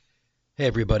Hey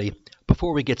everybody.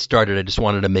 Before we get started, I just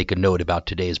wanted to make a note about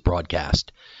today's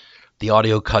broadcast. The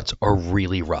audio cuts are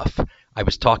really rough. I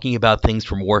was talking about things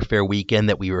from Warfare Weekend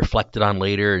that we reflected on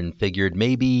later and figured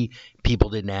maybe people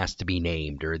didn't ask to be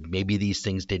named or maybe these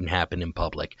things didn't happen in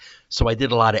public. So I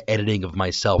did a lot of editing of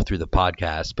myself through the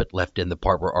podcast, but left in the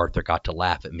part where Arthur got to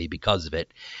laugh at me because of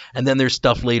it. And then there's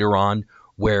stuff later on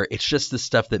where it's just the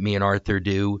stuff that me and Arthur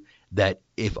do that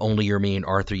if only you're me and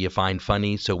Arthur you find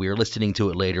funny. So we were listening to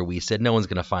it later. We said no one's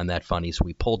going to find that funny. So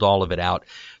we pulled all of it out.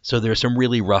 So there's some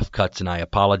really rough cuts and I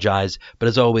apologize. But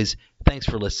as always, thanks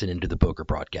for listening to the Bokur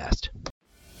Broadcast.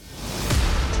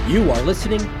 You are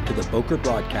listening to the Bokur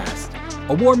Broadcast,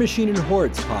 a War Machine and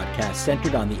Hordes podcast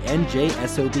centered on the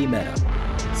NJSOB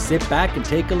meta. Sit back and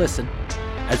take a listen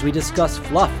as we discuss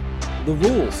fluff, the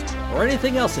rules, or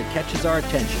anything else that catches our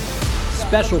attention.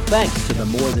 Special thanks to the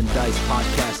More Than Dice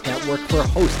Podcast Network for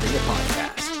hosting the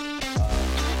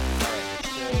podcast.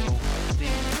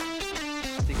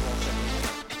 I think we'll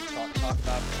also talk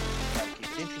about try to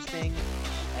keep it interesting.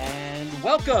 And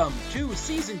welcome to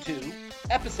Season 2,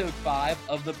 Episode 5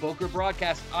 of the Bokur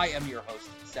Broadcast. I am your host,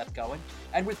 Seth Cohen.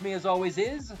 And with me, as always,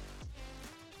 is...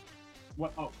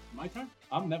 What? Oh, my turn?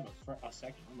 I'm never a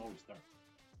second. I'm always third.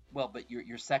 Well, but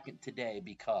you're second today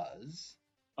because...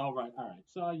 Oh, right. All right.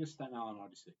 So I just Staten Island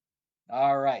Odyssey.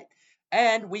 All right.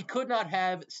 And we could not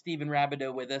have Steven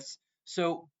Rabideau with us,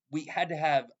 so we had to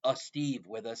have a Steve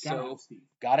with us.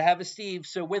 Gotta have a Steve.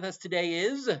 So with us today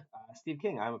is... Steve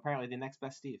King. I'm apparently the next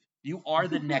best Steve. You are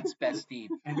the next best Steve.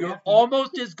 And You're after-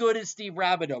 almost as good as Steve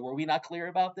Rabideau. Were we not clear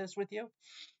about this with you?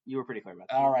 You were pretty clear about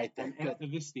that. All right, then. And Good. after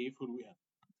this Steve, who do we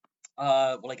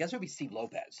have? Well, I guess it would be Steve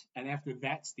Lopez. And after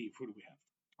that Steve, who do we have?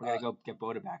 We gotta go get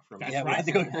Boda back from. That's Yeah, we right. had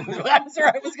to go. That's where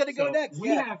I was going to go So next. We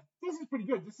Yeah. have. This is pretty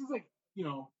good. This is like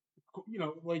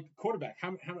like quarterback.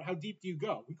 How deep do you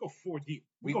go? We go 4 deep.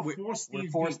 We go 4 Steve. We're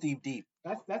 4 deep. Steve deep.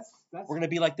 That's. We're going to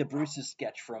be like the Bruce's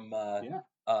sketch from Yeah.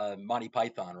 Monty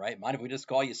Python, right? Mind if we just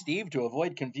call you Steve to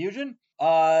avoid confusion?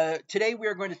 Today we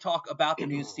are going to talk about the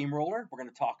new steamroller. We're going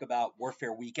to talk about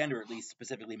Warfare Weekend, or at least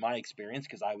specifically my experience,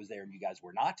 because I was there and you guys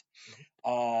were not.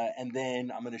 And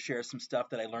then I'm going to share some stuff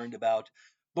that I learned about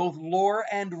both lore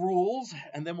and rules,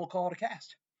 and then we'll call it a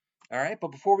cast. All right,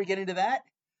 but before we get into that,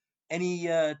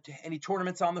 any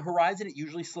tournaments on the horizon? It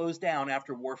usually slows down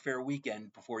after Warfare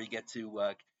Weekend before you get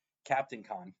to Captain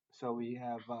Con. So we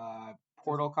have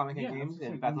Portal Comic and Yeah, Games that's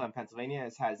in right. Bethlehem, Pennsylvania.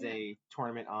 It has a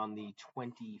tournament on the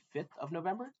 25th of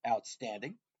November.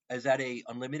 Outstanding. Is that a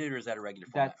unlimited or is that a regular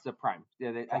format? That's the prime.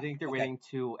 Yeah, I think they're Okay. waiting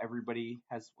till everybody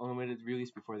has unlimited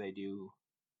release before they do.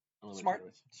 unlimited Smart,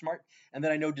 tournaments. smart. And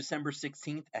then I know December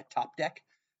 16th at Top Deck,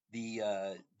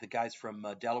 the guys from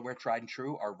Delaware, Tried and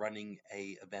True, are running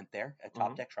a event there at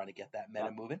Top Mhm. Deck, trying to get that meta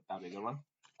Yep. moving. That'll be a good one.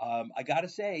 I gotta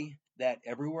say that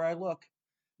everywhere I look,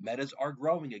 metas are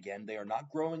growing again. They are not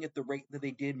growing at the rate that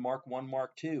they did Mark 1,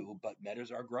 Mark 2, but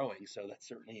metas are growing, so that's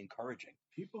certainly encouraging.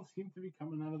 People seem to be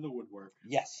coming out of the woodwork.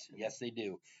 Yes, they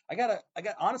do.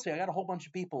 Honestly, I got a whole bunch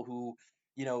of people who,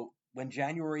 when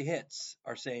January hits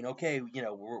are saying, okay,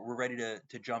 we're ready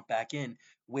to jump back in,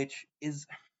 which is,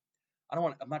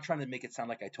 I'm not trying to make it sound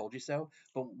like I told you so,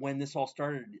 but when this all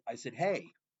started, I said,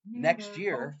 hey, Next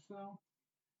year-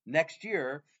 next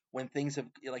year, when things have,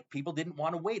 like, people didn't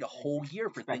want to wait a whole year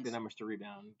for Expect the things. numbers to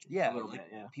rebound. Yeah, a little like, bit.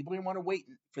 Yeah. people didn't want to wait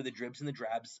for the dribs and the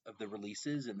drabs of the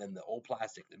releases and then the old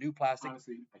plastic, the new plastic.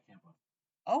 Honestly, I can't believe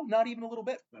Oh, not even a little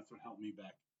bit. that's what held me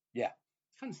back. Yeah.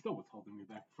 It's kind of still what's holding me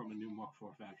back from a new Mark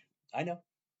 4 faction. I know.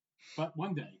 But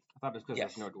one day, I thought it was because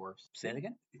Yes. there's no dwarfs. Say it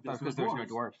again. I thought it was because there's no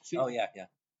dwarfs. See, Oh, yeah.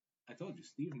 I told you,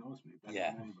 Steve knows me better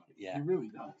Yeah, than anybody. yeah. He really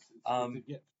does. It's Um, a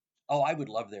gift. Oh, I would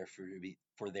love there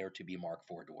for there to be Mark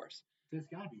IV dwarfs. There's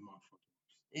got to be Mark 4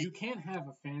 dwarfs. It- You can't have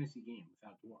a fantasy game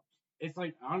without dwarfs. It's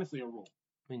like, honestly, a rule.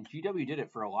 I mean, GW did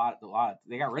it for a lot.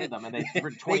 They got rid of them, and they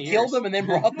for 20 They years. killed them and then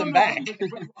brought them back.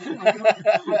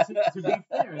 But, to be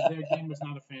fair, their game was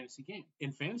not a fantasy game.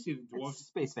 In fantasy, the It's dwarves,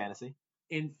 space fantasy.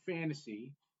 in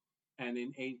fantasy, and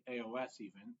in AOS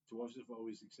even, dwarves have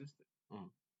always existed. Mm.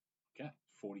 Okay,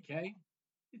 40k,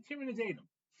 Tyranidae them.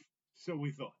 So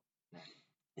we thought.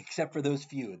 Except for those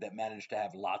few that managed to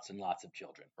have lots and lots of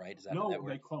children, right? Is that No, how that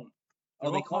they works? clone. Oh,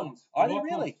 They're they all clone. clones. Are They're they all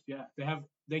really? clones. Yeah,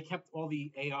 they kept all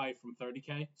the AI from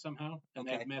 30k somehow, and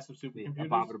they Okay. have massive The supercomputers.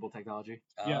 abominable technology.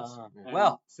 Yes. Ah, And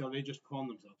well, so they just clone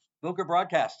themselves. Bokur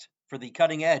Broadcast for the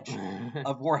cutting edge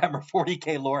of Warhammer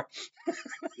 40k lore.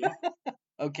 Yeah.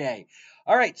 Okay.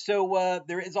 All right. So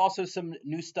there is also some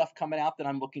new stuff coming out that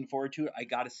I'm looking forward to. I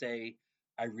got to say,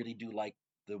 I really do like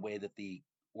the way that the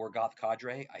Orgoth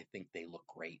cadre, I think they look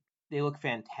great. They look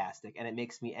fantastic, and it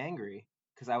makes me angry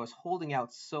because I was holding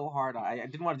out so hard. I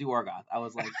didn't want to do Orgoth. I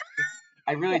was like,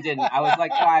 I really didn't. I was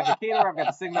like, I have the Kador, I've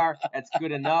got the Sigmar. That's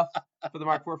good enough for the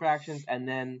Mark IV factions. And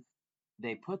then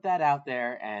they put that out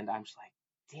there, and I'm just like,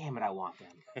 damn it, I want them.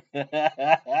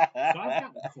 So I've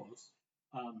gotten close.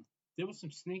 There was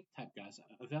some snake type guys.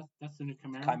 That's the new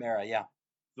Chimera. Chimera, yeah.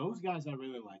 Those guys I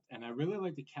really liked, and I really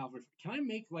like the cavalry. Can I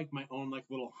make like my own like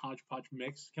little hodgepodge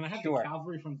mix? Can I have Sure. the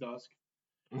cavalry from Dusk,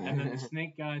 and then the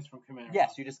snake guys from Chimera?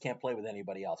 Yes, you just can't play with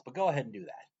anybody else. But go ahead and do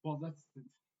that. Well, that's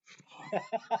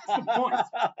the point.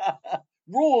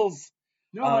 Rules.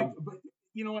 No, but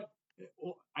you know what?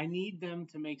 I need them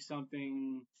to make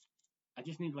something. I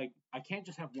just need I can't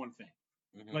just have one thing.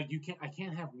 Mhm. Like I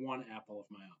can't have one apple of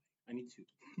my eye. I need two.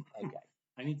 Okay.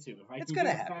 I need two. If I It's can gonna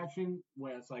get a happen. faction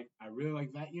where it's like I really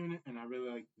like that unit and I really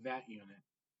like that unit,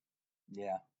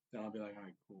 Yeah. then I'll be like, all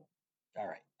right, cool. All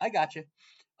right, I got you.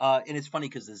 And it's funny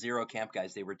because the Zero Camp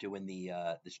guys, they were doing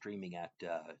the streaming at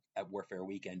Warfare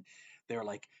Weekend. They're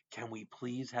like, can we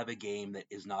please have a game that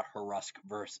is not Harusk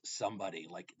versus somebody?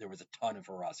 Like there was a ton of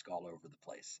Harusk all over the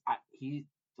place. He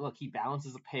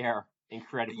balances a pair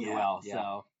incredibly Yeah, well. yeah.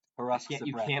 So Harusk's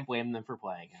you can't blame them for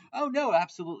playing him. Oh no,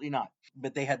 absolutely not.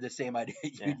 But they had the same idea.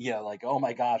 Yeah. Like, oh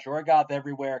my gosh, Orgoth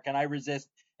everywhere. Can I resist?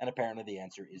 And apparently the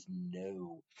answer is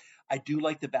no. I do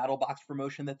like the battle box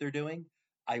promotion that they're doing.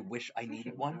 I wish I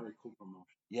needed one. Very cool promotion.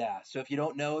 Yeah. So if you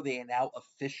don't know, they now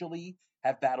officially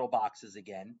have battle boxes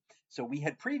again. So we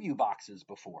had preview boxes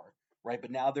before, right?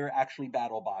 But now they're actually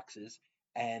battle boxes,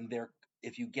 and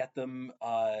if you get them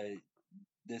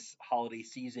this holiday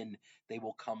season, they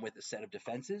will come with a set of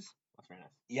defenses. That's very nice.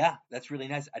 Yeah, that's really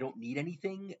nice. I don't need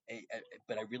anything,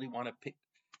 but I really want to pick.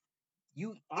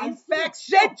 You, in fact,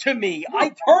 said to me, I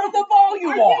turned the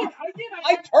volume off.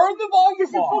 I turned the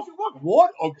volume off.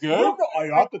 What again? I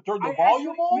have to turn the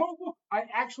volume off? No, I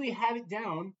actually had it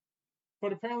down,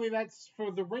 but apparently that's for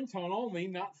the ringtone only,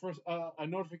 not for a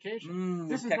notification.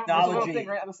 This is technology. not the little thing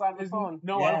right on the side of the phone.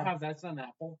 No, Yeah. I don't have that. It's on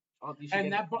Apple. Oh, you should And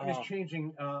get that button Oh. is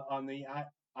changing on the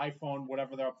iPhone,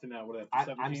 whatever they're up to now. Whatever.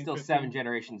 I'm still 7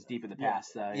 generations deep in the Yeah.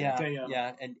 past. Yeah, They,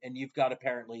 yeah, and you've got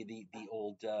apparently the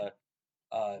old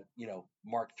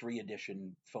Mark III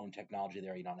edition phone technology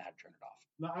there. You don't know how to turn it off.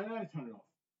 No, I know how to turn it off.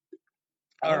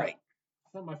 All right,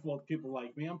 It's not my fault. People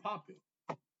like me. I'm popular.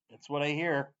 that's what I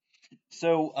hear.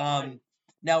 So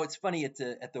now it's funny at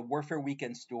the Warfare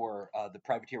Weekend store, the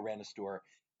Privateer ran a store,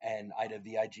 and I had a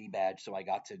VIG badge, so I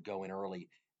got to go in early,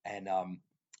 and I'm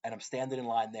standing in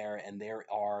line there, and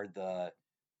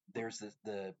there's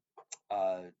the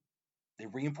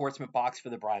reinforcement box for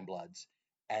the Brine Bloods,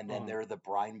 and then there are the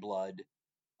Brine Blood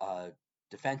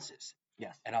defenses.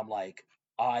 Yes. And I'm like,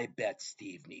 I bet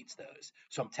Steve needs those.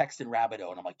 So I'm texting Rabido,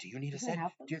 and I'm like, do you need a Doesn't set? it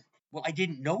have those? Well, I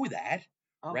didn't know that.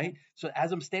 Okay. Right? So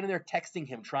as I'm standing there texting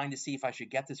him, trying to see if I should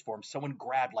get this for him, someone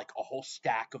grabbed like a whole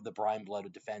stack of the Brine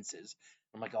Blood defenses.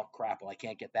 I'm like, oh crap, well I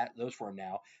can't get those for him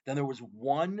now. Then there was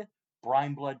one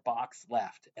Brine Blood box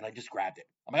left, and I just grabbed it.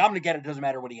 I'm like, I'm gonna get it, doesn't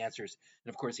matter what he answers. And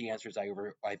of course he answers I've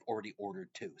already ordered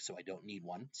two, so I don't need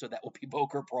one. So that will be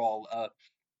Bokur Brawl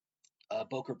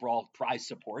prize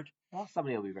support. Well,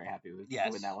 somebody will be very happy with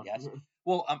that one. Yes.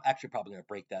 Well, I'm actually probably going to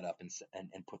break that up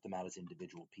and put them out as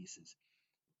individual pieces.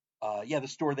 The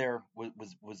store there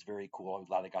was very cool. I'm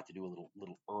glad I got to do a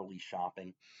little early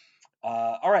shopping.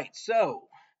 All right, so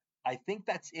I think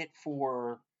that's it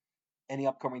for any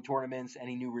upcoming tournaments,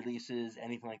 any new releases,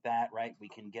 anything like that, right? We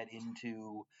can get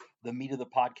into the meat of the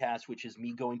podcast, which is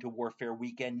me going to Warfare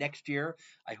Weekend next year.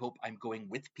 I hope I'm going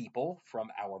with people from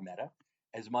our meta,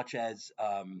 as much as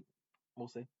We'll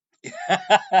see.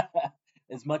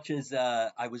 as much as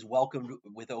I was welcomed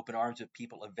with open arms with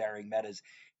people of varying metas.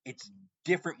 It's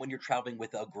different when you're traveling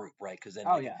with a group, right? Because then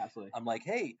Absolutely. I'm like,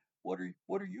 hey, what are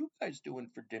you guys doing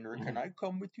for dinner? Can I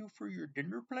come with you for your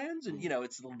dinner plans? And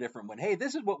it's a little different when, hey,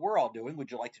 this is what we're all doing.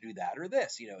 Would you like to do that or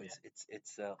this?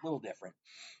 It's a little different.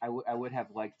 I would have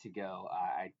liked to go.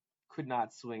 I could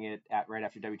not swing it right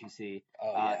after WTC.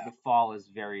 The fall is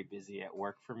very busy at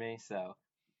work for me, so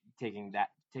taking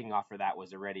off for that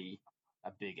was already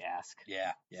a big ask.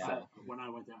 Yeah. So when I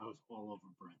went there, I was all over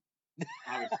Brent.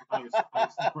 I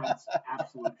was Brent's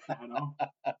absolute shadow.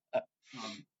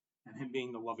 And him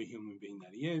being the loving human being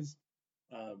that he is,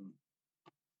 I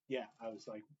was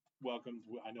like welcomed.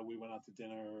 I know we went out to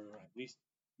dinner at least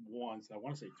once. I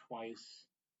want to say twice.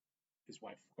 His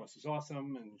wife, of course, is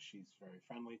awesome, and she's very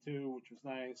friendly too, which was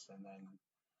nice. And then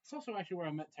it's also actually where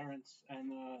I met Terrence and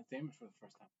Damon for the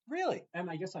first time. Really? And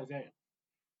I guess Isaiah.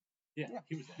 Yeah.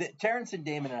 He was there. Terrence and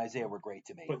Damon and Isaiah were great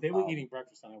to me. But they were eating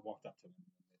breakfast, and I walked up to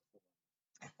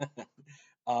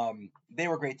them. They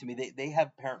were great to me. They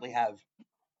apparently have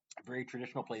very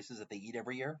traditional places that they eat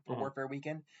every year for Warfare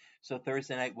Weekend. So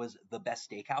Thursday night was the best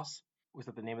steakhouse Was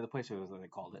that the name of the place, or was that what they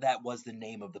called it? That was the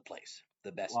name of the place,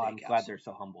 the Best Well, Steakhouse. I'm glad they're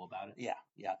so humble about it.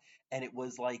 Yeah. And it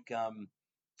was like,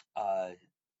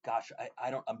 gosh,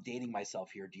 I'm dating myself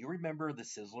here. Do you remember the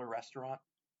Sizzler restaurant?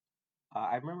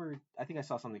 I remember. I think I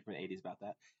saw something from the '80s about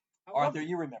that. Arthur,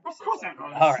 you remember? Of course Sizzler. I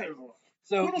know. All right. Sizzler.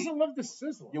 So Who doesn't love the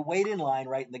Sizzler? you wait in line,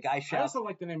 right? And the guy I shouts. also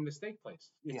like the name of the steak place.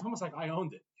 It's Yeah. almost like I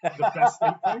owned it. The Best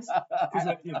Steak Place. Because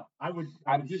I would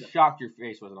I'm do that. shocked your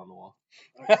face wasn't on the wall.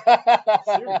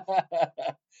 Serious.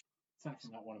 It's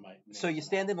actually not one of my names. So you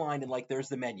stand in line and like there's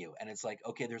the menu and it's like,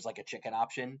 okay, there's like a chicken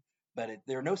option, but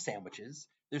there are no sandwiches.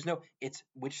 It's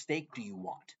which steak do you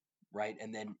want, right?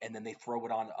 And then they throw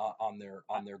it on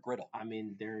their griddle. I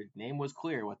mean, their name was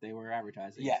clear what they were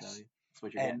advertising. Yes. So that's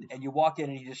what you're getting. And you walk in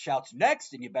and he just shouts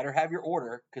next, and you better have your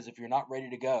order because if you're not ready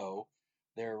to go,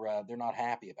 they're not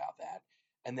happy about that.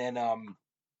 And then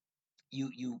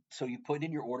you put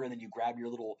in your order and then you grab your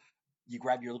little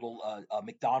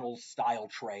McDonald's style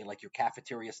tray, like your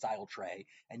cafeteria style tray,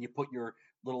 and you put your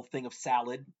little thing of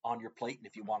salad on your plate. And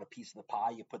if you want a piece of the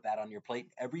pie, you put that on your plate.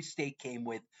 Every steak came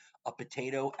with a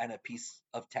potato and a piece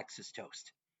of Texas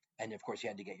toast, and of course you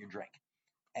had to get your drink.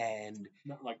 And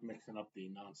Not like mixing up the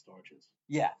non-starches.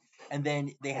 yeah, and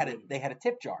then they had a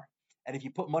tip jar, and if you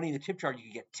put money in the tip jar, you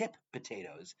could get tip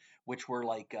potatoes, which were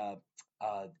like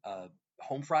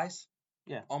home fries,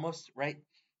 Yeah. almost, right?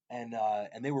 And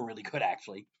they were really good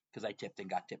actually because I tipped and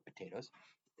got tip potatoes.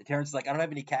 And Terrence's like, I don't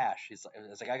have any cash. It's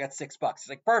like I got $6. He's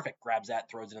like, perfect. Grabs that,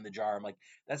 throws it in the jar. I'm like,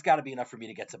 that's got to be enough for me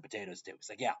to get some potatoes too. He's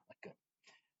like, yeah, like good.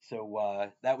 So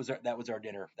that was our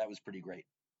dinner. That was pretty great.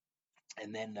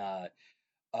 And then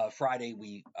Friday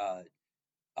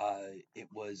it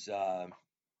was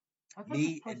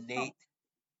me and Nate.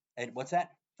 And what's that?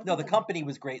 No, the company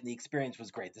was great and the experience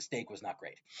was great. The steak was not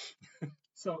great.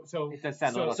 So It does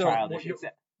sound a little so childish. what you-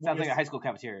 It sounds like a high school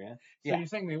cafeteria. Yeah. you're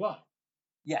saying they what?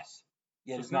 Yes.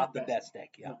 Yeah, So it's it's not not the best. best steak.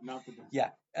 Yeah. No, not the best. Yeah.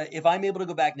 If I'm able to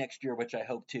go back next year, which I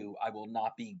hope to, I will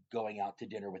not be going out to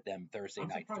dinner with them Thursday I'm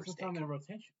night for surprised it's steak. on their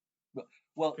rotation.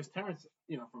 Well, Because Terrence,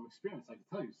 from experience, I can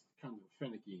tell you, he's kind of a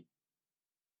finicky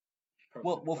person.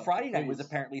 well, So Friday night was please-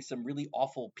 apparently some really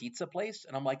awful pizza place,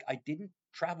 and I'm like, I didn't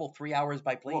travel 3 hours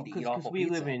by plane Well, to eat because awful we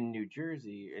pizza. live in New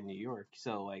Jersey and New York,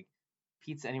 so like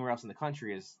pizza anywhere else in the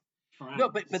country is. No,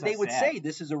 but so they would sad. say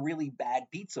this is a really bad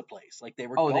pizza place. Like they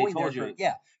were Oh, they going there told for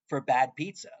you. for bad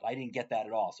pizza. I didn't get that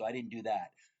at all, so I didn't do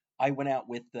that. I went out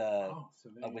with Oh, so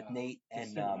they, with Nate they're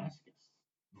and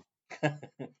sadomasochists.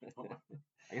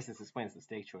 I guess this explains the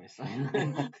steak choice.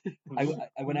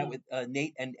 I went out with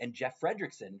Nate and Jeff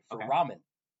Fredrickson for Okay. ramen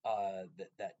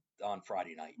that on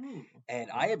Friday night. Hmm.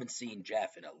 And I haven't seen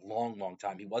Jeff in a long, long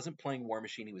time. He wasn't playing War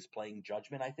Machine. He was playing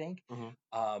Judgment, I think.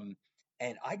 Mhm.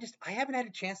 And I haven't had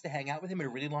a chance to hang out with him in a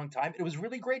really long time. It was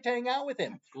really great to hang out with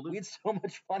him. We had so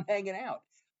much fun hanging out.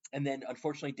 And then,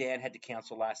 unfortunately, Dan had to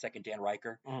cancel last second. Dan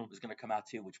Riker was going to come out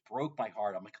too, which broke my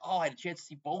heart. I'm like, oh, I had a chance to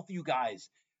see both of you guys.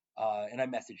 And I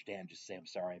messaged Dan just to say I'm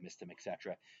sorry I missed him,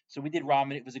 etc. So we did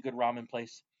ramen. It was a good ramen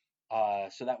place.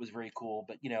 So that was very cool.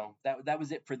 But that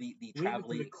was it for the Leave it to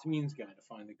traveling. the Queens guy to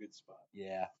find a good spot.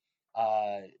 Yeah.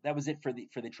 That was it for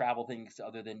the travel things.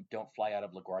 Other than don't fly out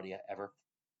of LaGuardia ever.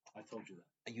 I told you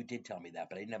that. You did tell me that,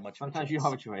 but I didn't have much. Sometimes of a you choice.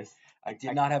 don't have a choice. I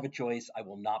did not have a choice. I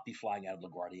will not be flying out of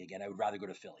LaGuardia again. I would rather go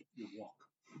to Philly. You walk.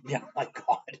 Yeah, my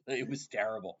God, it was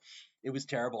terrible. It was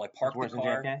terrible. I parked Worse the than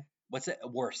car. JFK? What's it?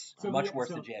 Worse, So much yeah, worse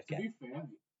so than To JFK. be fair,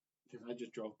 because I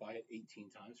just drove by it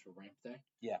 18 times for ramp day.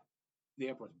 Yeah. The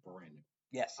airport's brand new.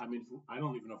 Yes. I mean, I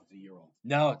don't even know if it's a year old.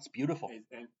 No, it's beautiful.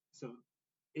 And so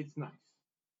it's nice.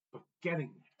 But getting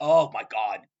there. Oh my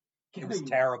God, it Getting was there.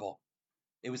 terrible.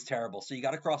 It was terrible. So you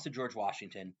got to cross to George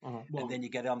Washington, Mhm. Well, and then you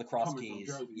get on the cross coming from keys.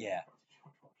 Jersey, Yeah. across the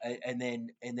George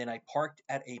Washington. And then I parked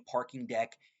at a parking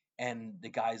deck, and the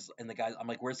guys, I'm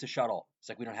like, where's the shuttle? It's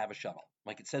like, we don't have a shuttle.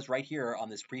 I'm like, it says right here on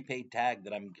this prepaid tag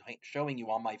that I'm showing you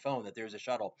on my phone that there's a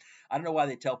shuttle. I don't know why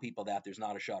they tell people that there's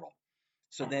not a shuttle.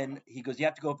 So then he goes, you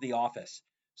have to go up to the office.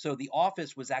 So the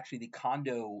office was actually the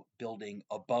condo building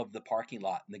above the parking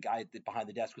lot. And the guy behind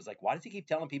the desk was like, why does he keep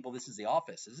telling people this is the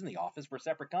office? This isn't the office. We're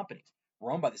separate companies.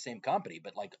 We're owned by the same company,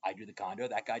 but like I do the condo.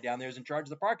 That guy down there is in charge of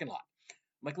the parking lot.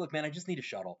 I'm like, look, man, I just need a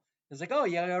shuttle. He's like, oh,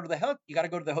 you got to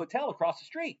go to the hotel across the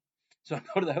street. So I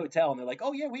go to the hotel, and they're like,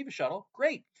 oh, yeah, we have a shuttle.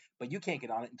 Great. But you can't get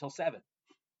on it until 7.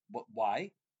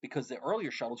 Why? Because the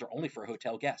earlier shuttles are only for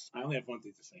hotel guests. I only have one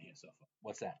thing to say here, so far.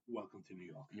 What's that? Welcome to New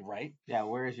York. You're right. Yeah,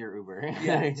 where is your Uber?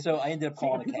 Yeah. So I ended up See,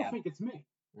 calling a people cab. think it's me.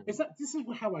 It's not, this is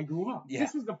how I grew up. Yeah.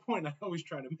 This is the point I always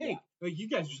try to make. Like, you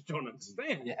guys just don't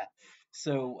understand. Yeah.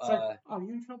 So, It's like, oh,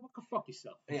 you in trouble? Go fuck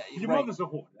yourself. Yeah, Your right. mother's a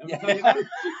whore. Yeah. Tell you that?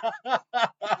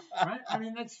 Right? I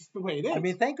mean, that's just the way it is. I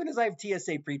mean, thank goodness I have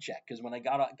TSA pre-check, because when I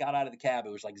got out of the cab,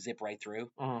 it was like zip right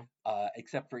through,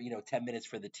 except for 10 minutes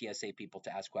for the TSA people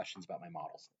to ask questions about my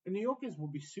models. And New Yorkers will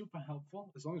be super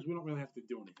helpful as long as we don't really have to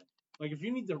do anything. Like, if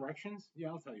you need directions, yeah,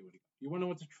 I'll tell you where to go. You want to know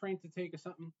what's a train to take or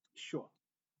something? Sure.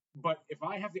 But if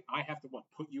I have to what,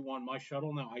 put you on my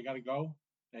shuttle now? I gotta go.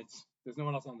 There's no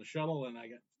one else on the shuttle, and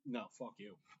no, fuck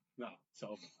you. No, it's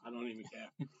over. I don't even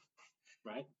care.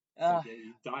 Right? Like,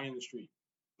 you die in the street.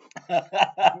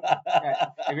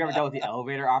 Have you ever dealt with the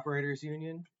elevator operators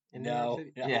union in New York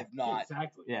City? I have not.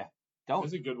 Exactly. Yeah. Don't.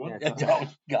 That's a good one. Yeah, Don't.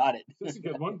 Got it. That's a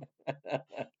good one.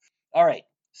 All right.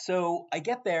 So I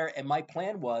get there, and my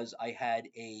plan was I had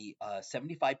a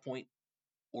 75-point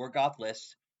Orgoth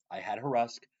list. I had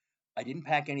Harusk. I didn't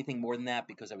pack anything more than that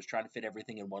because I was trying to fit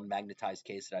everything in one magnetized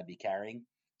case that I'd be carrying.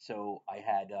 So I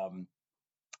had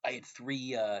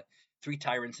three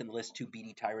tyrants in the list, 2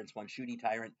 BD tyrants, 1 shooty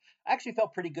tyrant. I actually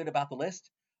felt pretty good about the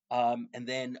list. And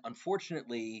then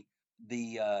unfortunately,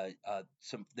 there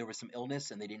was some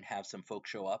illness, and they didn't have some folks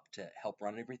show up to help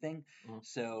run everything.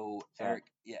 So Eric,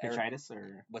 Bichitis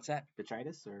or what's that?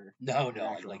 Bichitis or No,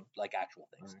 like actual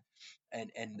things.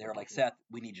 Right. And they're like, Seth,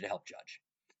 we need you to help judge.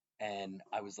 And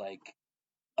I was like,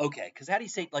 okay, because how do you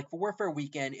say, like, for Warfare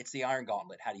Weekend, it's the Iron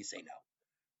Gauntlet. How do you say no?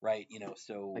 Right?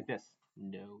 So like this.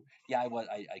 No. Yeah,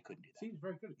 I couldn't do that. See, he's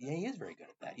very good at that. Yeah, he is very good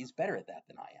at that. He's better at that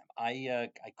than I am.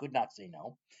 I could not say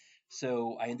no.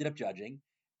 So I ended up judging.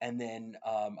 And then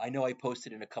I know I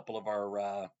posted in a couple of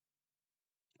our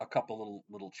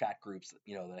little chat groups,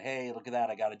 that, hey, look at that,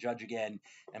 I got to judge again.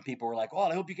 And people were like, oh,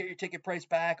 I hope you get your ticket price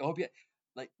back. I hope you,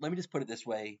 like, let me just put it this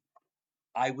way.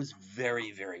 I was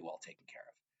very, very well taken care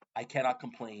of. I cannot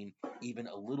complain even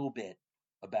a little bit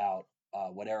about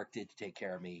what Eric did to take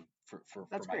care of me for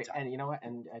That's my great. time. And you know what?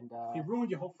 And he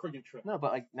ruined your whole friggin' trip. No,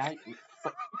 but like now,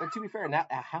 but to be fair, now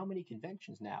how many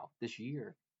conventions now this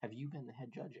year have you been the head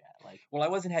judge at? Like, well, I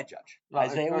wasn't head judge. Well,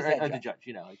 Isaiah was head judge. The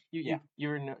judge. Like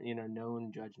you're a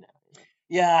known judge now.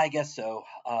 Yeah, I guess so.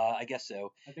 I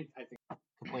think.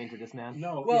 Complain to this man.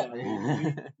 No. Well,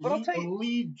 yeah, but I'll tell you,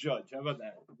 lead judge. How about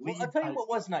that? Well, I'll tell you what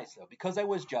was nice though, because I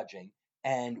was judging,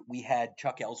 and we had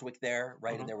Chuck Ellswick there,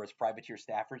 right, and there was privateer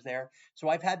staffers there. So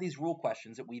I've had these rule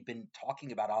questions that we've been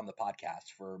talking about on the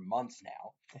podcast for months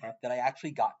now, that I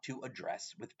actually got to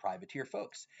address with privateer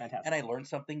folks. Fantastic. And I learned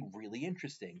something really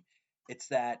interesting. It's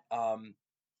that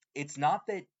it's not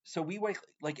that. So we were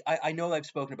like, I know I've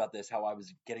spoken about this, how I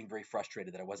was getting very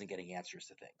frustrated that I wasn't getting answers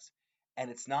to things. And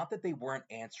it's not that they weren't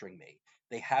answering me.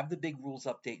 They have the big rules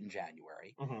update in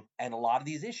January. And a lot of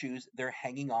these issues they're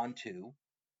hanging on to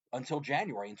until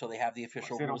January, until they have the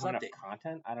official rules update.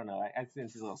 Content? I don't know. I think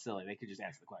this is a little silly. They could just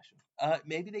answer the question.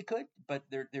 Maybe they could, but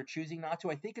they're choosing not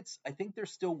to. I think they're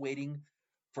still waiting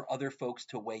for other folks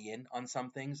to weigh in on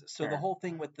some things. So Fair. the whole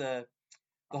thing with the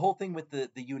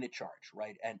unit charge,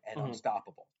 right, and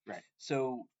unstoppable. Right.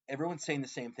 So everyone's saying the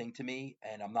same thing to me,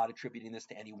 and I'm not attributing this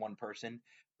to any one person,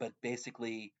 but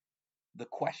basically the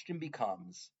question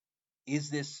becomes, is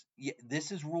this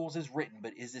is rules as written,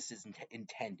 but is this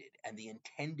intended? And the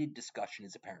intended discussion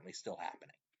is apparently still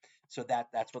happening. So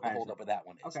that's what the holdup with that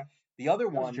one is. Okay. The other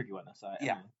That was one, a tricky one, though. So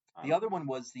the other one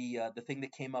was the thing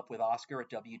that came up with Oscar at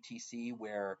WTC,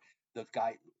 where the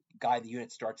guy in the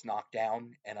unit starts knocked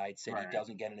down, and I'd said he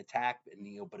doesn't get an attack,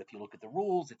 and but if you look at the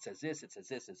rules, it says this, it says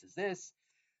this, it says this.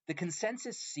 The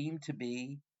consensus seemed to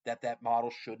be that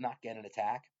model should not get an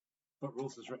attack. But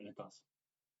rules is written, it does.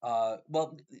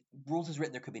 Well, rules is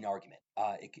written, there could be an argument.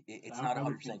 It's not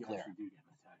 100% clear.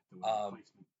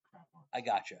 I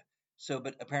gotcha. So,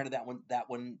 but apparently that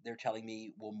one they're telling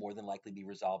me will more than likely be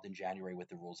resolved in January with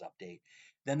the rules update.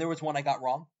 Then there was one I got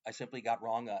wrong. I simply got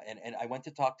wrong, and I went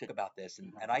to talk to about this,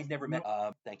 and I'd never met.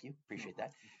 Thank you, appreciate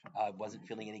that. I wasn't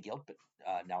feeling any guilt, but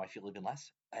now I feel even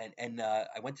less. And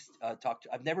I went to talk to.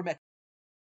 I've never met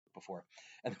before,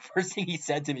 and the first thing he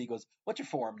said to me, he goes, "What's your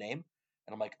forum name?"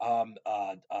 And I'm like,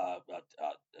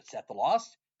 Seth the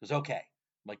Lost. He goes, okay.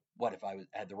 I'm like, what if I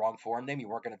had the wrong forum name? You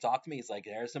weren't going to talk to me? He's like,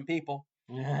 there are some people.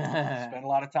 Spent a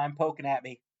lot of time poking at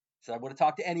me. So I would have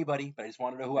talked to anybody, but I just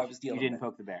wanted to know who I was dealing with. You didn't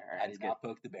poke the bear. I did not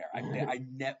poke the bear.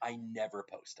 I never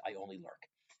post. I only lurk.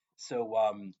 So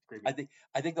I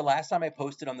think the last time I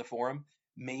posted on the forum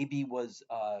maybe was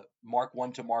Mark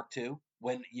 1 to Mark 2,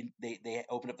 when they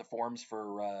opened up the forums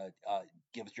for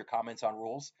give us your comments on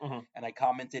rules. And I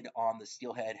commented on the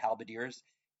Steelhead Halberdiers,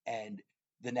 and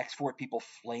the next 4 people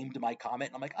flamed my comment.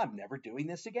 And I'm like, I'm never doing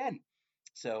this again.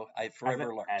 So I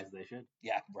forever learned. As they should.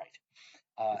 Yeah, right.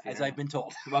 as I've been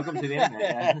told. Welcome to the internet.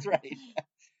 Yeah. That's right.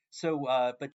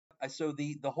 So, so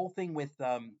the whole thing with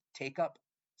Take Up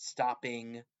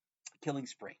stopping Killing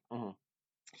Spree, Mhm.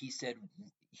 he said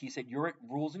your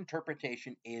rules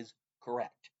interpretation is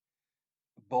correct.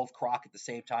 Both Croc at the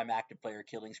same time, active player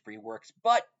Killing Spree works,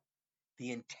 but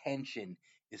the intention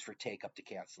is for Take Up to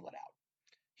cancel it out.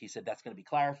 He said that's going to be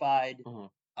clarified. Mhm.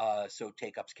 So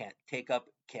Take Up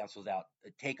cancels out.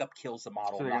 Take Up kills the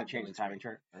model. So they're not going to change the timing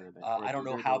Spree. chart. I don't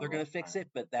know how they're going to fix it,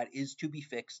 but that is to be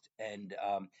fixed. And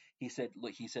he said,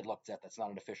 look, that's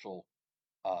not an official,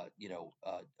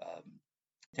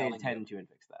 they intend to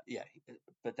fix that. Yeah,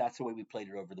 but that's the way we played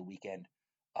it over the weekend.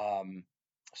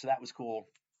 So that was cool.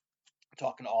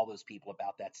 Talking to all those people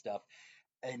about that stuff.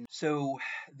 And so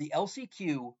the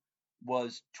LCQ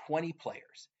was 20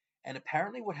 players. And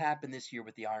apparently what happened this year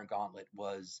with the Iron Gauntlet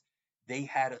was they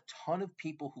had a ton of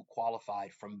people who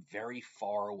qualified from very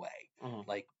far away,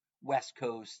 like West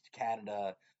Coast,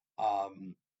 Canada,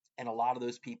 and a lot of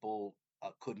those people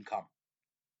couldn't come.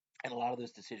 And a lot of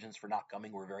those decisions for not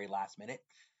coming were very last minute.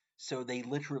 So they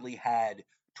literally had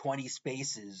 20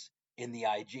 spaces in the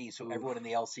IG. So everyone in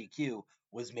the LCQ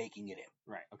was making it in.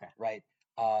 Right. Okay. Right.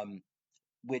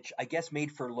 Which I guess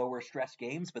made for lower stress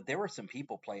games, but there were some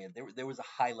people playing. There was a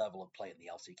high level of play in the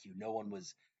LCQ. No one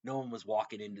was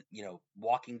walking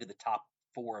to the top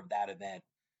 4 of that event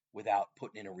without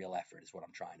putting in a real effort, is what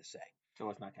I'm trying to say. So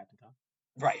it's not Captain Tom?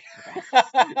 Right.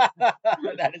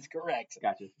 Okay. That is correct.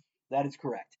 Gotcha. That is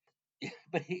correct.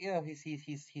 But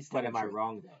he's But am I truth.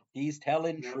 wrong though? He's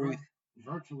telling truth.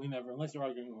 Virtually never, unless you're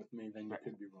arguing with me, then you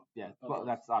could be wrong. Yeah, well,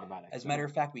 that's automatic. As a matter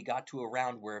of fact, we got to a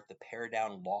round where if the pair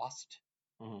down lost,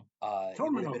 it would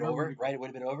Tournament have been over, right? It would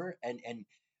have been over,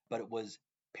 but it was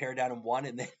pair down and won,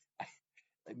 and then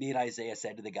me and Isaiah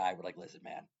said to the guy, we're like, listen,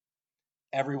 man,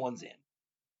 everyone's in.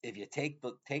 If you take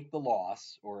the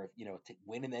loss, or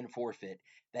win and then forfeit,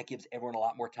 that gives everyone a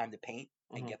lot more time to paint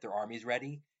and get their armies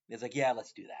ready. And it's like, yeah,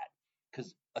 let's do that,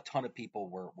 because a ton of people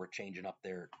were changing up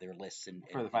their lists and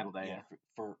for the final day,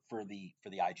 for the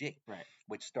IG, right,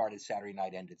 which started Saturday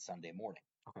night, ended Sunday morning.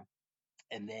 Okay,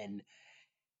 and then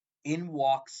in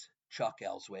walks Chuck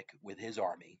Ellswick with his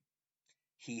army.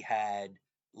 He had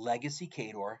Legacy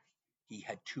Kador. He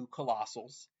had 2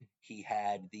 Colossals. He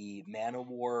had the Man of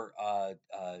War,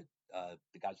 the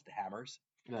guys with the hammers.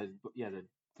 The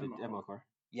demo core.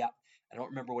 Yeah, I don't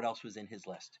remember what else was in his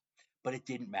list, but it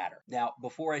didn't matter. Now,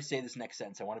 before I say this next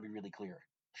sentence, I want to be really clear.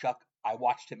 Chuck, I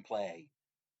watched him play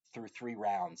through 3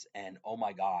 rounds, and oh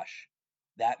my gosh,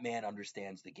 that man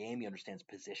understands the game. He understands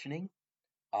positioning.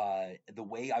 The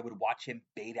way I would watch him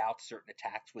bait out certain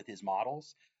attacks with his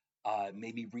models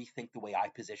made me rethink the way I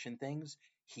position things.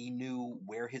 He knew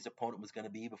where his opponent was going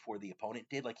to be before the opponent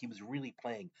did. Like, he was really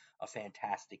playing a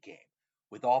fantastic game.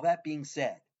 With all that being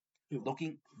said,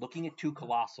 looking at 2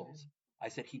 Colossals, I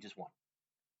said he just won.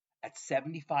 At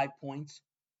 75 points,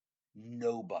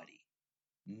 nobody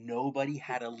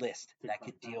had a list that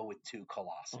could deal with 2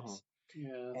 Colossals.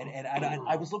 Yeah. And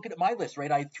I was looking at my list,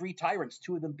 right? I had 3 Tyrants,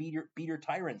 2 of them beater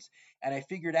Tyrants, and I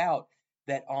figured out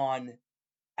that on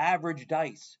average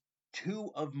dice,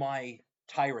 2 of my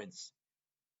Tyrants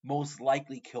most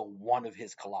likely kill 1 of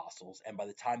his Colossals, and by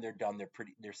the time they're done,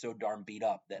 they're so darn beat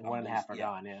up that 1.5 are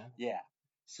gone. Yeah.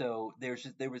 So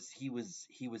he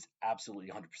was absolutely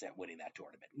 100% winning that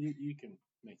tournament. You can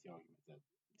make the argument that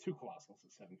 2 Colossals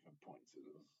at 75 points.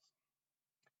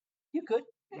 You could.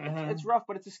 It's rough,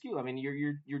 but it's a skew. I mean,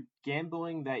 you're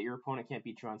gambling that your opponent can't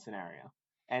beat you on scenario,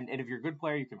 and if you're a good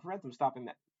player, you can prevent them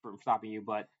from stopping you.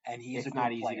 But he's it's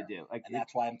not easy to do. Like, and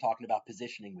that's why I'm talking about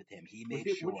positioning with him. He made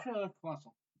sure. Which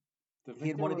Colossal? He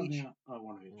had 1 of each.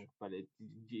 One of each. But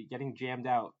getting jammed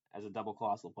out as a double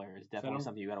Colossal player is definitely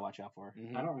something you got to watch out for.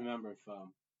 Mm-hmm. I don't remember if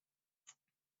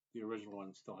the original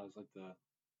one still has like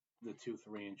the 2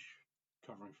 3-inch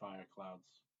covering fire clouds.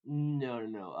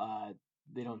 No.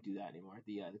 They don't do that anymore.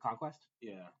 The Conquest.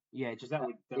 Yeah. Just that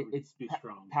would be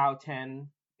strong. POW 10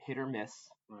 hit or miss.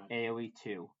 Right. AOE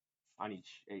 2 on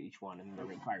each one, and the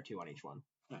fire 2 on each one.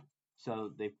 Right.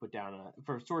 So they put down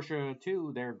for Sorsha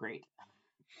 2. They're great.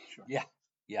 Sure.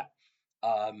 Yeah.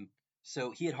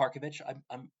 So he had Harkovich.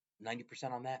 I'm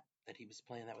 90% on that he was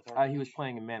playing that with Harkovich. He was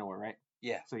playing in Manowar, right?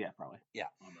 Yeah. So yeah, probably. Yeah.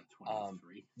 On the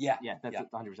 23. Yeah. That's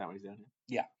 100% what he's doing.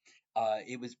 Yeah.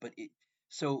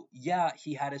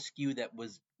 He had a skew that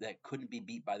couldn't be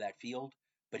beat by that field,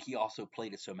 but he also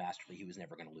played it so masterfully he was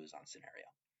never going to lose on scenario.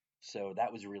 So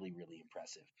that was really, really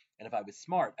impressive. And if I was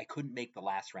smart, I couldn't make the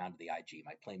last round of the IG.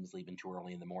 My plane was leaving too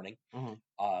early in the morning.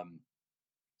 Mm-hmm.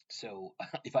 So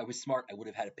if I was smart, I would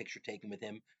have had a picture taken with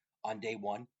him on day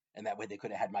 1, and that way they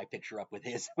could have had my picture up with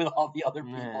all the other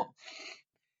people.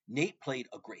 Nate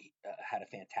had a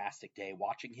fantastic day.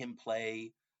 Watching him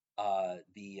play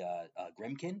the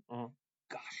Grimkin,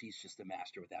 gosh, he's just a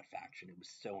master with that faction. It was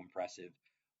so impressive.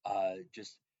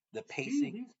 Just the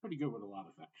pacing. He's pretty good with a lot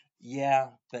of factions. Yeah,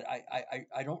 but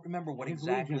I don't remember what his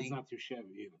exactly. Legion's not too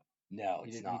shabby either. No,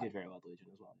 it's not. He did very well at the Legion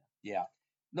as well. Yeah.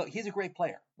 No, he's a great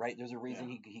player, right? There's a reason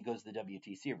he goes to the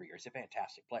WTC every year. He's a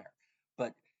fantastic player.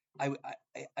 But I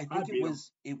think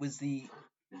it was the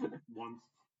once.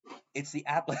 It's the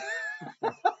app.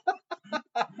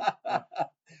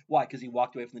 Why? Because he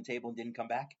walked away from the table and didn't come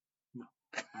back? No.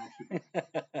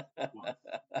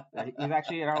 He was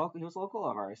actually he was local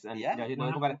of ours, and he didn't know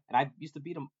about it. And I used to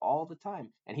beat him all the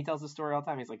time. And he tells the story all the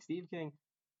time. He's like, Steve King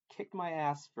kicked my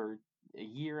ass for a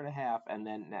year and a half, and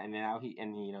now he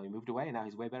moved away, and now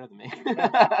he's way better than me.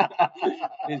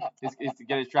 It's to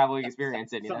get his traveling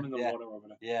experience in. Something in the water over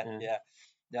there. Yeah.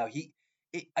 No,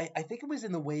 I think it was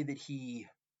in the way that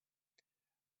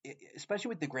especially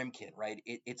with the Grimkin, right?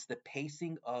 It's the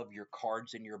pacing of your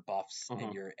cards and your buffs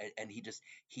and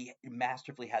he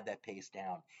masterfully had that pace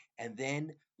down. And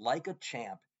then, like a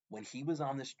champ, when he was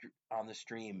on the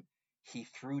stream, he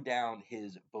threw down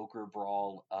his Bokur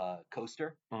Brawl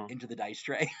coaster into the dice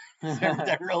tray.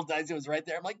 That real dice, it was right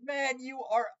there. I'm like, man, you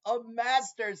are a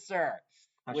master, sir.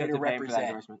 Way to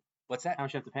represent. What's that? How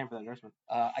much you have to pay him for that endorsement?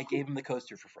 I gave him the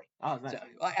coaster for free. Oh, nice. So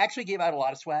I actually gave out a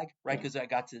lot of swag, right? Because I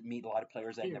got to meet a lot of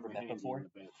players I'd never met before.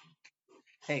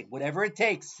 Hey, whatever it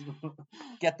takes,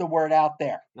 get the word out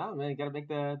there. No, man, you got to make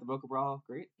the Bokur Brawl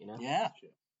great, Yeah,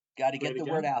 got to get the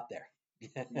word out there.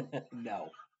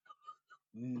 No.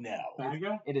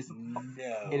 It is.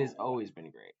 No. It has always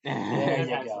been great. There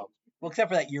you go. Well, except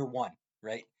for that year one,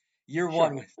 right? Year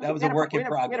one, that was a work in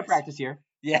progress. We had a practice here.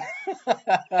 Yeah.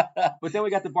 But then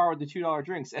we got to borrow the $2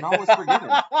 drinks, and all was forgiven.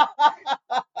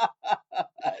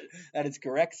 That is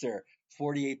correct, sir.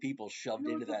 48 people shoved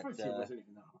into that. Wasn't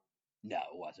even no, it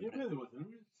wasn't. It really wasn't.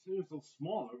 It was a little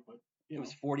smaller, but it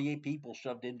was 48 people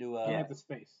shoved into the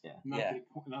space. Yeah.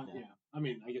 I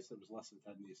mean, I guess it was less than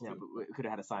 10 days. Yeah, but we could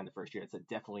have had a sign the first year that said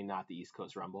definitely not the East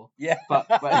Coast Rumble. Yeah. But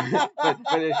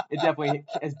it definitely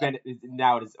has been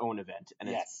now its own event. And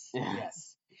yes.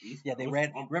 Yeah, they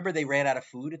ran out of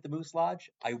food at the Moose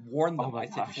Lodge. I warned them. I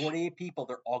said 48 people,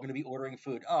 they're all going to be ordering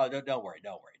food. Oh, don't worry.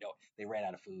 No, they ran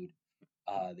out of food.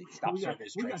 They stopped serving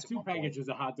drinks. We got 2 packages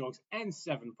of hot dogs and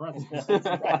 7 pretzels.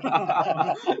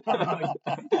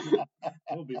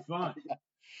 It'll be fun.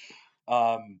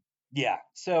 Yeah.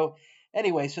 So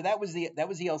anyway, that was the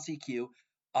LCQ.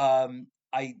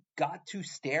 I got to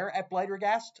stare at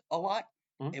Blightergast a lot.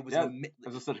 Mm-hmm. It was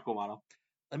it was such a cool model.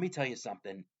 Let me tell you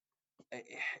something.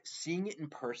 Seeing it in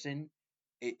person,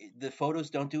 the photos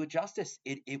don't do it justice.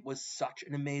 It was such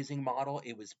an amazing model.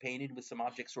 It was painted with some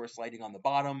object source lighting on the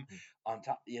bottom, on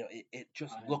top. It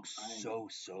just looks so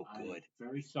good. I'm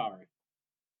very sorry.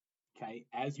 Okay,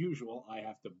 as usual, I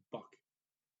have to buck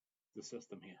the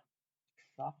system here.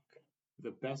 Fuck.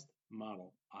 The best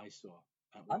model I saw.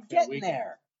 I'm getting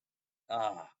there. Go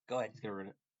ahead. Let's get rid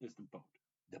of it. Is the boat.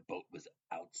 The boat was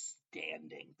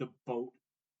outstanding. The boat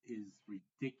is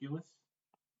ridiculous,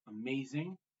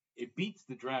 amazing. It beats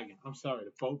the dragon. I'm sorry,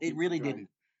 the boat. It really didn't.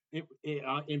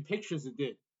 In pictures, it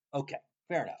did. Okay,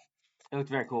 fair enough. It looked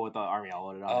very cool with the army all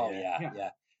loaded on. Oh yeah.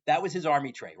 That was his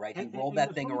army tray, right? He rolled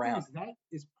that thing around. That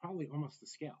is probably almost the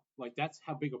scale. Like that's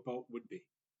how big a boat would be.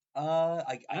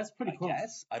 That's pretty close. I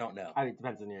guess. I don't know. I think it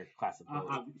depends on your class of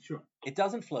boat. Sure. It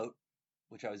doesn't float,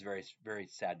 which I was very, very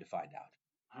sad to find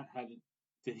out. How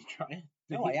did he try it?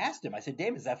 I asked him. I said,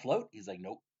 "Dave, does that float?" He's like,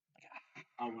 "Nope."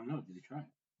 I want to know. Did he try it?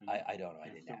 I don't know. I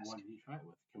didn't ask. What did he try it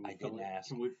with? I didn't ask.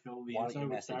 Can we fill the inside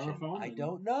with styrofoam? I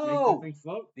don't know. Make the thing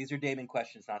float? These are Damon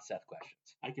questions, not Seth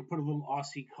questions. I could put a little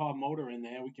RC car motor in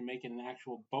there. We can make it an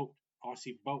actual boat,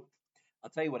 RC boat.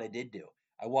 I'll tell you what I did do.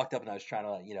 I walked up and I was trying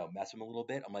to, mess him a little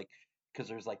bit. I'm like, because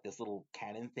there's like this little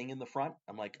cannon thing in the front.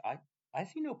 I'm like, I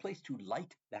see no place to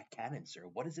light that cannon, sir.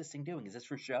 What is this thing doing? Is this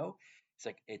for show? It's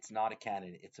like, it's not a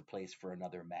cannon. It's a place for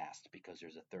another mast because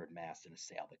there's a third mast and a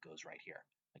sail that goes right here.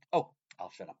 Like, oh,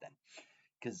 I'll shut up then.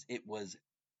 Because it was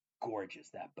gorgeous,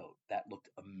 that boat. That looked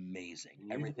amazing.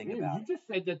 Everything about it. You just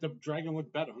said that the dragon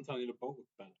looked better. I'm telling you the boat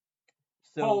looked better.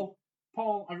 So,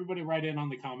 Paul, everybody write in on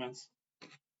the comments.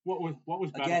 What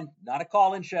was better? Again, not a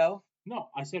call-in show. No,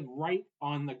 I said write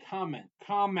on the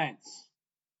comments.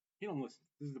 You don't listen.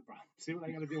 This is the problem. See what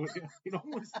I got to deal with here? You don't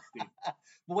listen, Steve.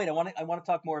 Well, wait. I want to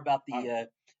talk more about the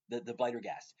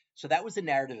Blightergast. So that was the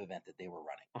narrative event that they were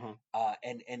running,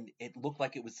 and it looked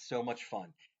like it was so much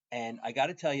fun. And I got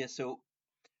to tell you, so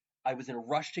I was in a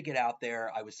rush to get out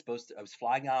there. I was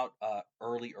flying out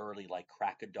early, like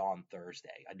crack of dawn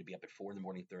Thursday. I had to be up at 4 a.m.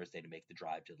 Thursday to make the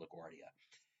drive to LaGuardia.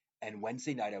 And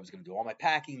Wednesday night I was going to do all my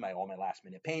packing, all my last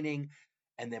minute painting.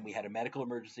 And then we had a medical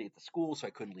emergency at the school, so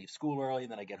I couldn't leave school early.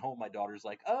 And then I get home, my daughter's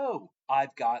like, "Oh,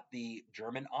 I've got the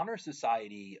German Honor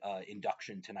Society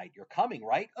induction tonight. You're coming,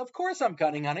 right?" "Of course I'm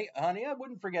coming, honey. I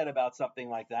wouldn't forget about something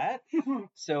like that."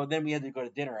 So then we had to go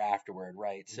to dinner afterward,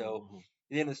 right? So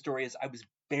the end of the story is I was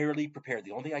barely prepared.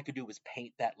 The only thing I could do was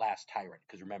paint that last tyrant,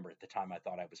 because remember, at the time I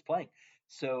thought I was playing.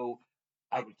 So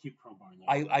I would keep crowbarring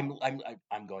that.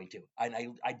 I'm going to. And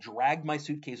I dragged my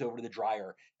suitcase over to the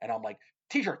dryer, and I'm like,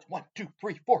 "T-shirts, 1, 2,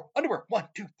 3, 4. Underwear, 1,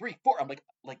 2, 3, 4. I'm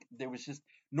like there was just,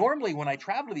 normally when I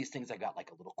travel to these things, I got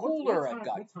like a little cooler.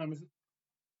 What time is it?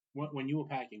 When you were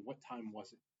packing, what time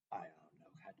was it? I don't know.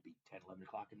 It had to be 10, 11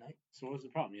 o'clock at night. So what was the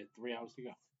problem? You had 3 hours to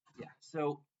go. Yeah.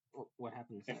 So what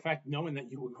happened? In fact, knowing that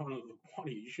you were going to the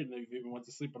party, you shouldn't have even went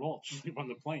to sleep at all. Just sleep on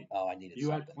the plane. Oh, I needed you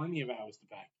something. had plenty of hours to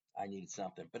pack. I needed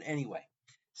something. But anyway,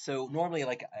 so normally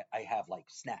like I have like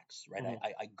snacks, right?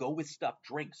 I go with stuff,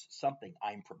 drinks, something.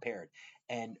 I'm prepared.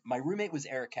 And my roommate was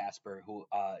Eric Casper, who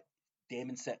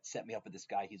Damon set me up with this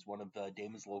guy. He's one of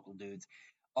Damon's local dudes.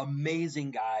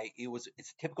 Amazing guy. It's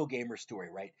a typical gamer story,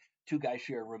 right? 2 guys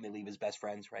share a room, they leave as best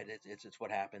friends, right? It's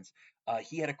what happens.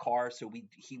 He had a car, so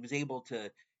he was able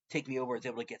to take me over. I was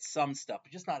able to get some stuff,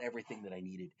 but just not everything that I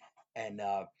needed. And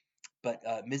but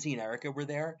Mizzy and Erica were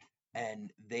there,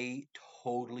 and they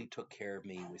totally took care of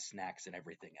me with snacks and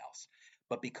everything else.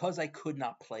 But because I could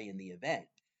not play in the event,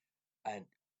 and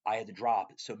I had to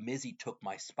drop, so Mizzy took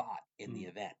my spot in the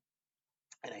event.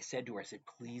 And I said to her, I said,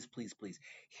 "Please, please, please,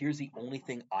 here's the only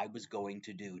thing I was going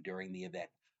to do during the event.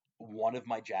 One of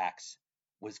my jacks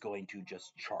was going to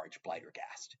just charge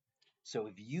Blightergast. So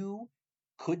if you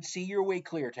could see your way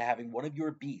clear to having one of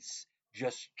your beasts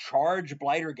just charge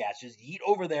Blightergast, just yeet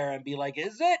over there and be like,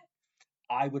 'Is it?'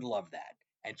 I would love that."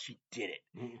 And she did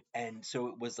it. And so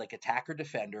it was like attacker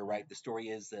defender, right? The story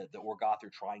is that the Orgoth are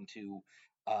trying to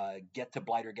get to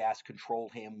Blightergast, control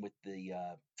him with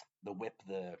the whip,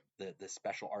 the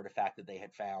special artifact that they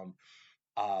had found.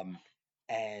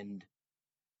 And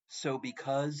so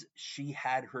because she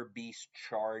had her beast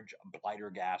charge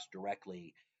Blightergast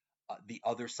directly, the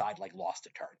other side like lost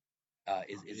a turn.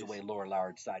 Is the way Laura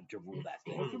Lauer decided to rule that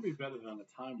thing. What could be better than a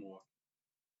time warp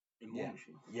in War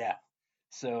Machine? Yeah.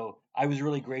 So I was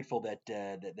really grateful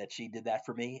that she did that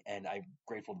for me, and I'm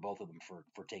grateful to both of them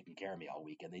for taking care of me all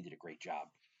weekend. They did a great job.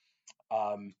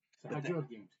 So how'd your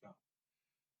games go?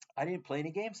 I didn't play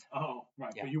any games. Oh,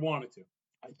 right. Yeah. But you wanted to.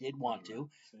 I did want to,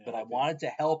 but I wanted to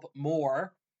help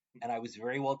more, and I was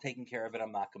very well taken care of it.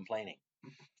 I'm not complaining.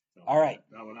 So, all right.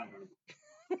 Not what I heard.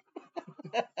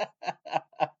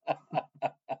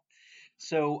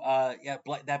 So,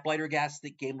 that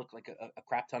Blightergast game looked like a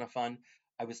crap ton of fun.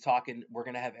 I was talking, we're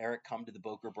going to have Eric come to the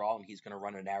Bokur Brawl, and he's going to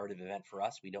run a narrative event for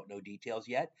us. We don't know details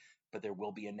yet, but there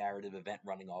will be a narrative event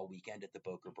running all weekend at the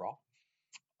Bokur Brawl.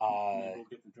 Maybe we'll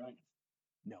get the dragon.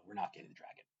 No, we're not getting the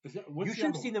dragon. You should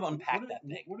have seen them unpack that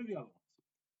thing. What are the other ones?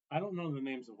 I don't know the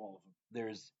names of all of them.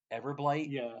 There's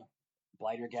Everblight,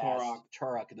 Blightergast,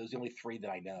 Turok. Those are the only 3 that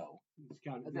I know.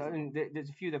 I mean, there's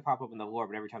a few that pop up in the lore,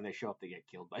 but every time they show up, they get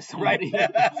killed by somebody.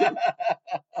 Right.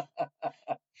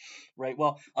 Right.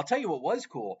 Well, I'll tell you what was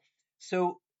cool.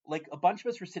 So, like, a bunch of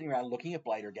us were sitting around looking at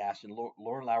Blightergast, and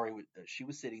Lauren Lowry, she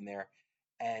was sitting there,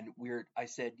 and I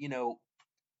said,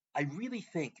 I really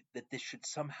think that this should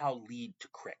somehow lead to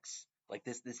Crix. Like,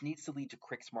 this needs to lead to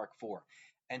Crix Mark IV.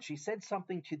 And she said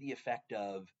something to the effect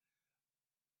of,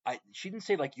 she didn't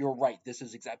say like, "You're right, this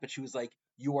is exact," but she was like,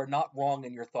 "You are not wrong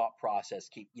in your thought process.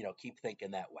 Keep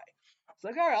thinking that way." It's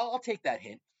like, all right, I'll take that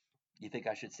hint. You think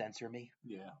I should censor me?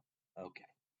 Yeah. Okay.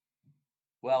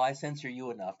 Well, I censor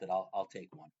you enough that I'll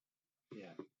take one.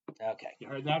 Yeah. Okay. You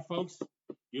heard that, folks?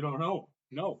 You don't know.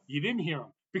 No, you didn't hear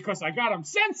him because I got him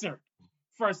censored.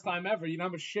 First time ever. You know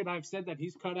how much shit I've said that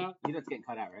he's cut out? You know it's getting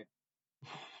cut out, right?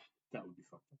 That would be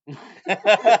fucked up.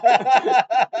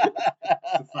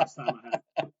 It's the first time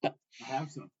I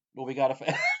have some. Well, we got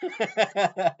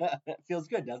it feels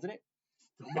good, doesn't it?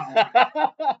 If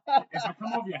I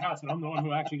come over your house and I'm the one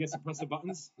who actually gets to press the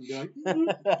buttons, and be like,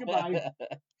 goodbye.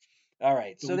 All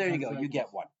right, so there you go. You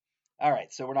get one. All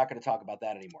right, so we're not going to talk about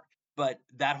that anymore. But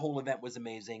that whole event was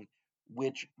amazing,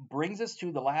 which brings us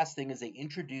to the last thing is they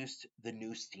introduced the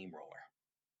new steamroller.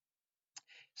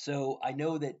 So I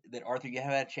know that Arthur, you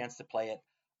haven't had a chance to play it.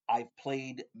 I've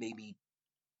played maybe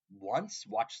once,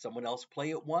 watched someone else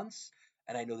play it once.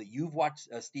 And I know that you've watched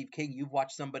Steve King. You've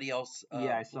watched somebody else.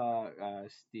 Yeah, I saw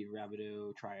Steve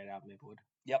Rabideau try it out in Maplewood.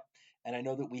 Yep. And I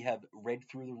know that we have read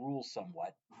through the rules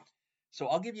somewhat. So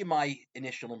I'll give you my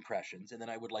initial impressions, and then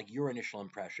I would like your initial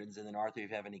impressions. And then Arthur, if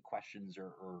you have any questions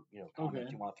or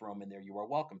comments you want to throw them in there, you are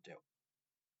welcome to.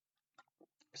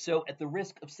 So, at the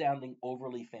risk of sounding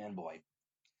overly fanboy,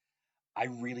 I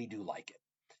really do like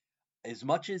it. As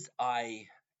much as I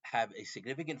have a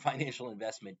significant financial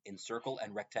investment in circle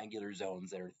and rectangular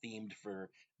zones that are themed for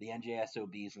the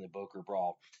NJSOBs and the Bokur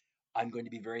Brawl, I'm going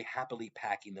to be very happily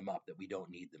packing them up that we don't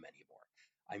need them anymore.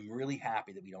 I'm really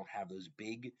happy that we don't have those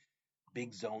big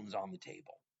zones on the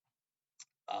table.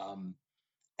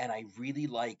 And I really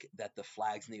like that the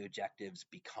flags and the objectives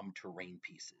become terrain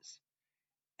pieces.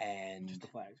 And just the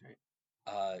flags,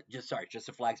 right? Just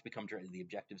the flags become terrain. The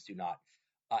objectives do not.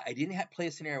 I didn't play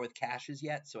a scenario with caches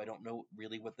yet, so I don't know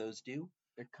really what those do.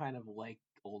 They're kind of like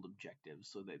old objectives,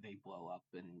 so that they blow up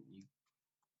and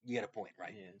you get a point,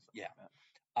 right? Yeah.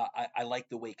 I like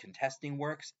the way contesting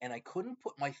works, and I couldn't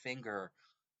put my finger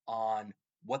on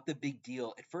what the big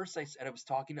deal. At first, I said I was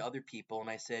talking to other people, and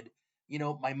I said,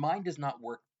 my mind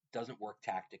doesn't work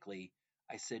tactically.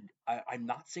 I said I'm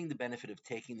not seeing the benefit of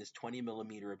taking this 20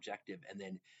 millimeter objective and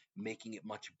then making it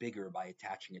much bigger by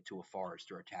attaching it to a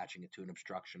forest or attaching it to an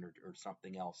obstruction or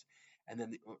something else. And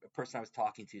then the person I was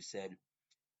talking to said,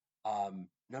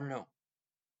 no.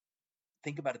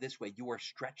 Think about it this way. You are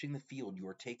stretching the field. You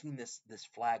are taking this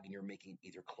flag and you're making it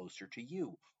either closer to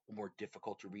you or more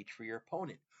difficult to reach for your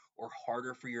opponent or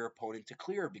harder for your opponent to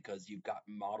clear because you've got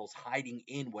models hiding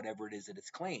in whatever it is that it's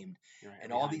claimed. Right,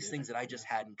 and all these things that I just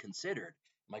hadn't considered.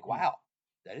 I'm like, wow,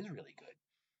 that is really good.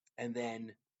 And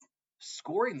then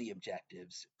scoring the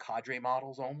objectives, cadre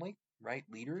models only, right?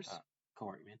 Leaders.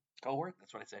 Cohort, man. Cohort,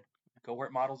 that's what I said.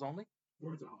 Cohort models only.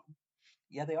 Words are hard.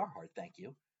 Yeah, they are hard, thank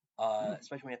you.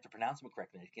 Especially when you have to pronounce them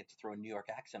correctly. You get to throw a New York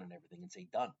accent on everything and say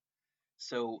done.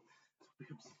 So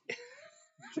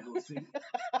jealousy.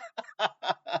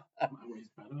 My way's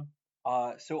better.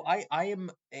 So I am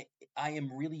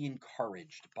really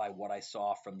encouraged by what I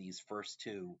saw from these first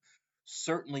two.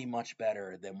 Certainly much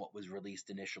better than what was released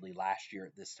initially last year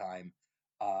at this time.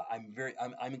 I'm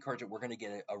encouraged that we're going to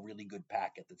get a really good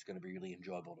packet that's going to be really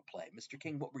enjoyable to play. Mr.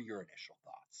 King, what were your initial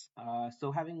thoughts?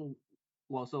 So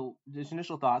just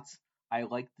initial thoughts. I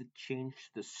like the change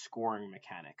to the scoring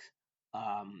mechanics.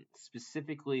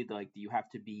 Specifically, you have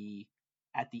to be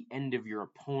at the end of your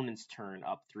opponent's turn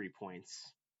up 3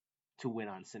 points to win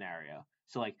on scenario.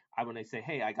 So when I say,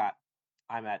 hey,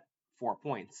 I'm at 4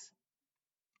 points,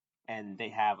 and they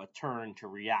have a turn to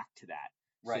react to that.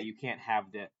 Right. So you can't have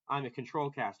I'm a control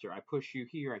caster. I push you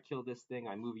here. I kill this thing.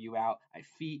 I move you out. I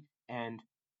feat and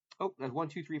that's 1,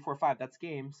 2, 3, 4, 5. That's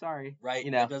game. Sorry. Right.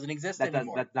 That doesn't exist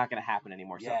anymore. That's not going to happen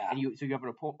anymore. Yeah. So you have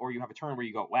a turn where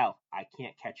you go, well, I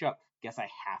can't catch up. Guess I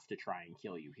have to try and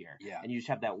kill you here. Yeah. And you just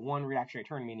have that one reactionary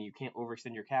turn, meaning you can't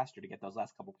overextend your caster to get those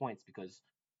last couple points because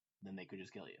then they could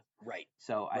just kill you. Right.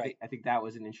 So I think that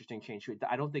was an interesting change to it.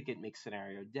 I don't think it makes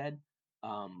scenario dead,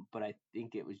 but I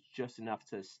think it was just enough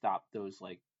to stop those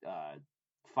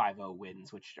 5-0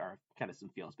 wins, which are kind of some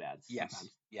feels bads.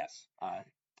 Sometimes. Yes.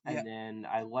 And then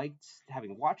I liked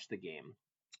having watched the game.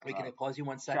 Wait, can I pause you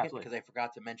 1 second? Sure, because I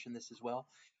forgot to mention this as well.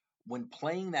 When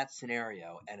playing that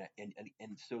scenario, and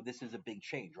so this is a big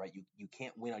change, right? You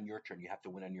can't win on your turn. You have to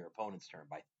win on your opponent's turn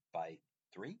by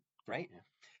 3, right?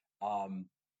 Yeah.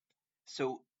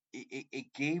 So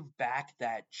it gave back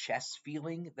that chess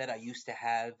feeling that I used to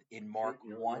have in Mark 1.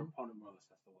 Your opponent more or less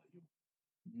has to let you.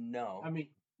 No. I mean,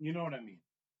 you know what I mean.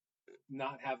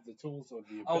 Not have the tools or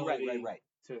the ability right.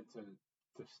 to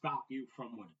stop you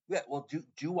from winning. Yeah, well,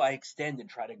 do I extend and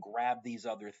try to grab these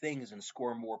other things and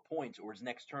score more points, or his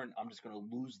next turn I'm just going to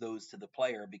lose those to the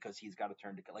player because he's got a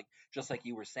turn to just like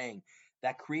you were saying,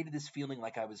 that created this feeling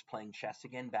like I was playing chess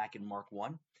again back in Mark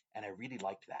 1, and I really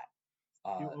liked that.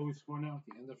 You always score now at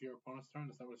the end of your opponent's turn.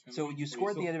 Is that what it's going to be? So you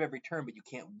score at the end of every turn, but you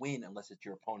can't win unless it's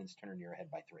your opponent's turn and you're ahead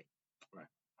by 3. Right.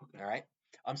 Okay. All right.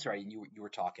 I'm sorry, you were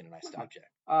talking and I stopped you.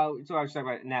 So I was talking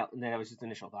about it now, and then that was just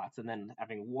initial thoughts, and then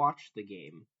having watched the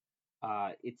game,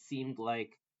 it seemed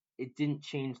like it didn't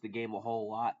change the game a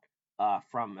whole lot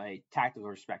from a tactical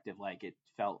perspective. It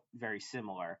felt very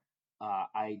similar.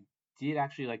 I did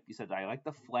actually, like you said, I like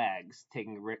the flags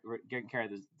taking care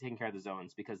of the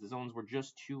zones because the zones were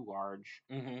just too large,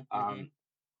 and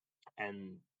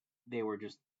they were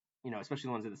just especially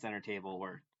the ones at the center table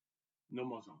were no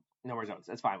more zones. No more zones.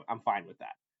 That's fine. I'm fine with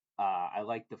that. I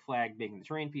like the flag making the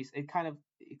terrain piece. It kind of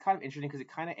interesting because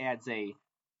it kind of adds I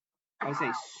would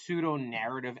say pseudo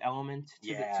narrative element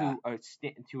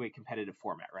to a competitive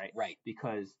format, right? Right.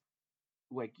 Because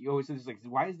you always say,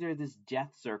 why is there this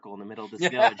death circle in the middle of this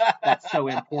village that's so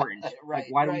important? Right.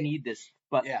 Why do we need this?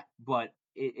 But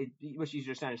it's much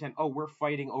easier to understand. Oh, we're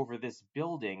fighting over this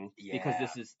building because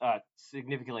this is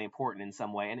significantly important in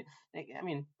some way.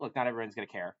 And look, not everyone's gonna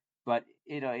care, but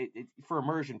it for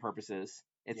immersion purposes,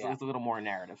 it's a little more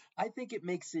narrative. I think it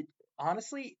makes it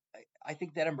honestly, I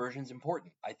think that immersion is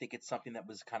important. I think it's something that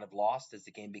was kind of lost as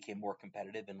the game became more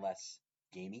competitive and less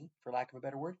gamey, for lack of a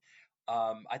better word.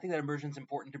 I think that immersion is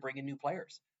important to bring in new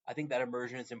players. I think that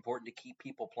immersion is important to keep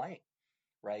people playing,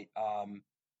 right?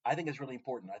 I think it's really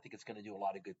important. I think it's going to do a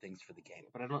lot of good things for the game.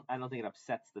 But I don't think it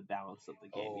upsets the balance of the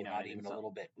game. Oh, not even a little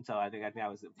bit. So I think that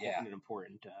was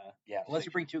important. Yeah, unless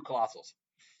you bring two colossals.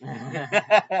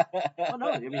 Well,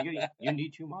 no, I mean you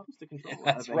need two models to control.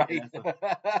 That's right.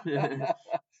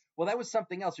 Well, that was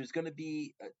something else. There's going to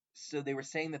be so they were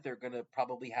saying that they're going to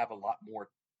probably have a lot more.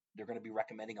 They're going to be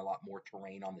recommending a lot more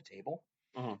terrain on the table.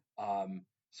 Mm-hmm.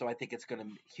 So I think it's going to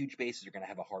huge bases are going to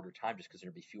have a harder time just because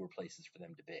there'll be fewer places for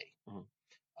them to be. Mm-hmm.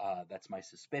 That's my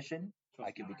suspicion. So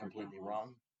I could be completely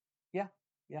wrong. Yeah.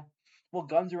 Well,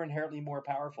 guns are inherently more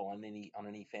powerful on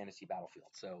any fantasy battlefield.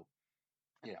 So,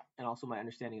 And also my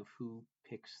understanding of who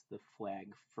picks the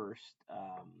flag first.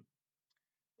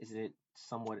 Isn't it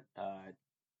somewhat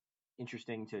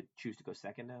interesting to choose to go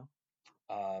second now?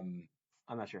 I'm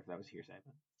not sure if that was hearsay.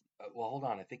 Well, hold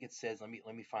on. I think it says. Let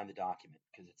me find the document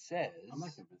because it says. I'm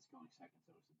not convinced going second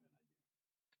so it's a good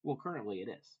idea. Well, currently it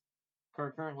is.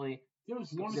 Currently.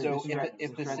 So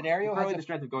if the scenario has the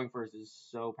strength of going first is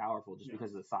so powerful just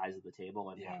because of the size of the table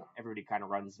and everybody kind of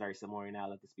runs very similarly now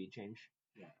that the speed change.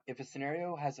 Yeah. If a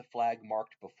scenario has a flag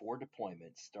marked before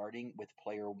deployment, starting with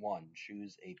player 1,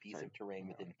 choose a piece of terrain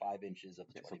within 5 inches of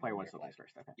the 20 so player 1 still plays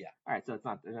first. Okay. Yeah. All right. So it's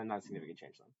not a significant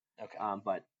change then. Okay.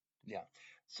 But yeah,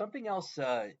 something else.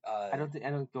 I don't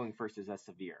think going first is as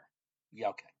severe. Yeah.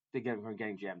 Okay. We're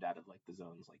getting jammed out of like the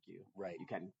zones like you. Right. You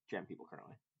can jam people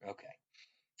currently. Okay.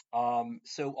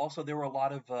 So also there were a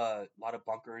lot of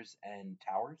bunkers and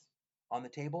towers on the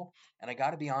table, and I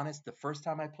got to be honest, the first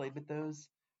time I played with those,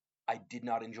 I did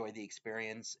not enjoy the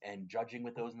experience, and judging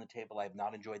with those on the table, I have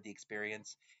not enjoyed the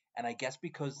experience. And I guess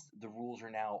because the rules are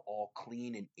now all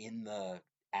clean and in the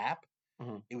app,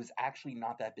 it was actually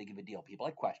not that big of a deal. People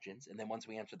had questions, and then once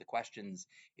we answered the questions,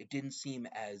 it didn't seem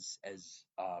as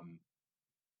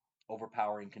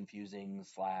overpowering, confusing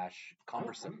 /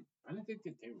 cumbersome. I didn't think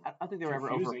that they were. I don't think they were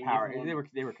ever overpowered. They were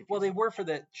confusing. Well, they were for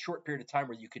the short period of time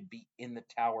where you could be in the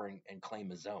tower and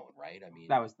claim a zone, right? I mean,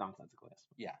 that was nonsensical. Yes.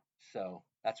 Yeah, so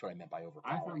that's what I meant by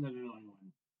overpowering. I found that annoying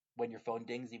when your phone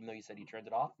dings, even though you said you turned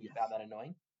it off. You found that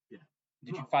annoying? Yeah.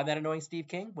 Did you find that annoying, Steve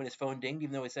King, when his phone dinged,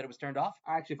 even though he said it was turned off?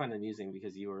 I actually find it amusing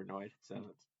because you were annoyed. So.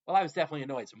 Well, I was definitely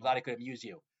annoyed, so I'm glad I could amuse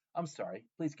you. I'm sorry.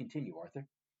 Please continue, Arthur.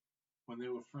 When they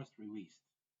were first released,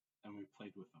 and we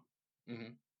played with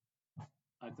them,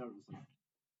 I thought it was like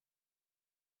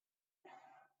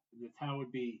the tower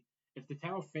would be if the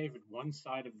tower favored one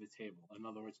side of the table. In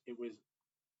other words, it was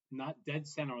not dead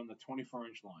center on the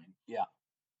 24-inch line. Yeah.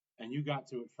 And you got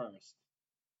to it first.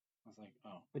 I was like,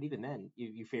 oh. But even then,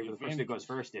 you favor the person that goes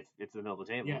first if it's the middle of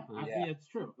the table. Yeah, yeah, it's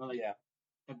true. Like, yeah.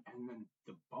 And then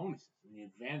the bonuses and the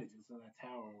advantages of that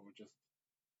tower were just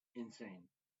insane.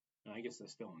 And I guess they're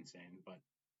still insane, but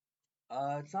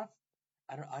it's not.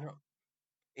 I don't.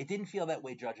 It didn't feel that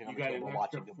way judging on the table watching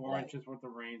watching the them 4 play. inches worth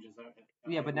of range.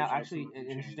 Yeah, but now actually an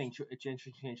interesting change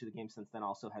to the game since then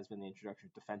also has been the introduction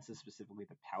of defenses, specifically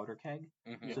the powder keg.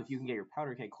 So if you can get your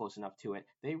powder keg close enough to it,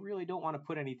 they really don't want to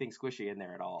put anything squishy in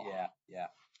there at all. Yeah.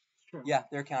 True. Yeah,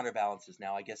 they're counterbalances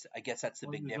now. I guess that's the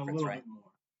big difference, right? Bit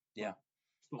more. Yeah.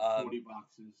 Still 40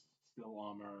 boxes, still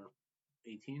armor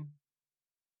 18.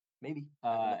 Maybe.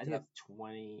 I think it's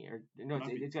 20 or no,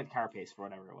 it's got carapace for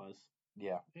whatever it was.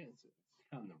 Yeah. It's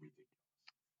kind of ridiculous.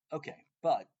 Okay,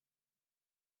 but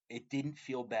it didn't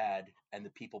feel bad, and the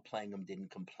people playing them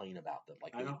didn't complain about them.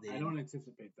 Like I don't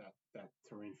anticipate that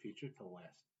terrain feature to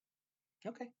last.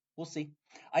 Okay, we'll see.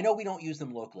 I know we don't use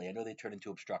them locally. I know they turn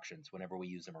into obstructions whenever we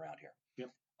use them around here.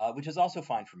 Yep. Which is also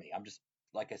fine for me. I'm just,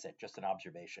 like I said, just an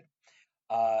observation.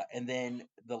 And then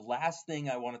the last thing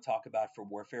I want to talk about for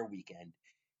Warfare Weekend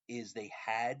is they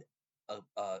had a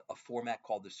format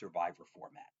called the Survivor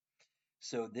format.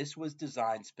 So this was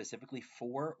designed specifically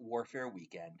for Warfare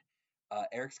Weekend.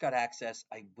 Eric's got access.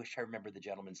 I wish I remember the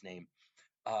gentleman's name.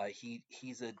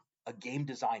 He's a game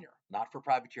designer, not for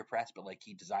Privateer Press, but like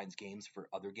he designs games for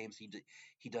other games.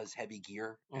 He does heavy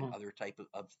gear and other type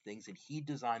of things, and he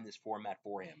designed this format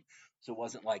for him. So it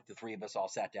wasn't like the three of us all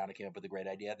sat down and came up with a great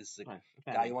idea. This is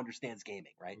a guy who understands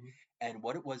gaming, right? And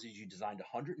what it was is you designed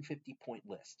a 150-point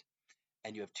list,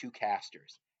 and you have 2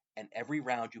 casters. And every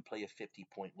round you play a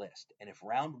 50-point list. And if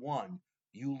round 1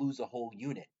 you lose a whole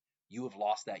unit, you have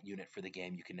lost that unit for the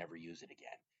game. You can never use it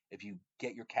again. If you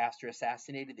get your caster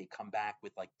assassinated, they come back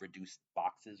with like reduced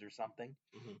boxes or something.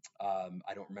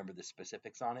 I don't remember the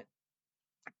specifics on it.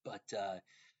 But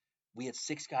we had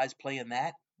 6 guys playing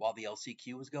that while the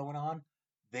LCQ was going on.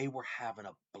 they were having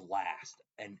a blast.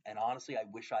 And honestly, I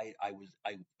wish I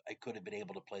could have been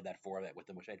able to play that format with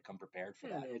them. Wish I'd come prepared for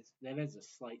that. That is a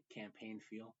slight campaign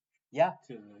feel. Yeah.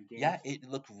 To the game. Yeah, it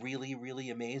looked really, really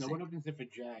amazing. Now, what happens if a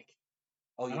Jack?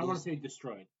 Oh, I don't want to say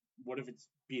destroyed. What if it's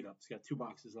beat up? It's got 2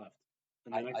 boxes left.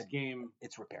 And the next game,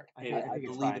 it's repaired. I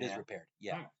believe it is repaired.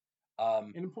 Yeah.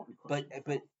 An important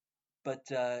question.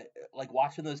 But like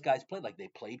watching those guys play, like they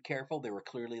played careful. They were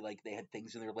clearly like they had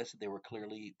things in their list that they were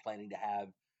clearly planning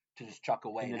to just chuck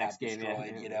away and have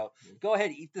destroyed. Go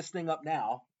ahead, eat this thing up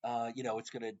now. It's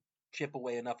gonna chip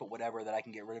away enough at whatever that I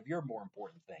can get rid of your more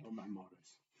important thing. Or my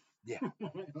motors. Yeah.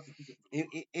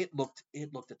 it looked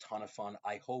a ton of fun.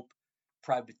 I hope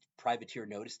Privateer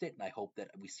noticed it, and I hope that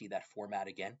we see that format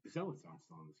again. Is Zealots still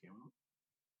in this game?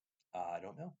 I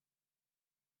don't know.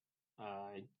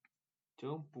 I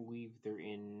don't believe they're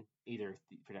in either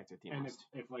Protector Theme. And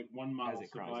if like one model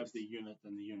survives the unit,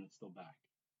 then the unit's still back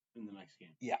in the next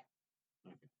game. Yeah.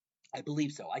 Okay. I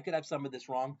believe so. I could have some of this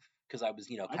wrong because I was,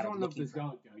 kind of looking. I don't know if this guy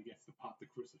gets to pop the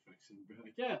crucifix and be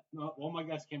like, yeah, no, all my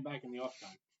guys came back in the off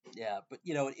time. Yeah, but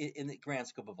in the grand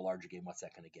scope of a larger game, what's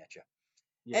that going to get you?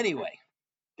 Yeah, anyway,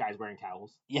 guys wearing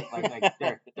towels. Yeah, like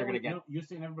they're going to get. No, you're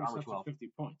saying everybody starts with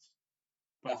 50 points.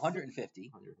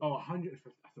 150. Oh, 150.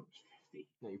 I thought it was 50.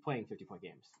 No, you're playing 50-point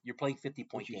games. You're playing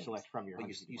 50-point games. You select from your.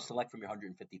 You select from your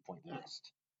 150-point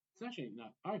list. It's actually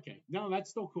not okay. No, that's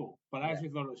still cool. But I actually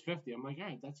thought it was 50. I'm like, all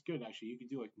right, that's good. Actually, you can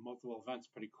do like multiple events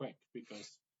pretty quick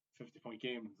because 50-point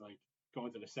game is like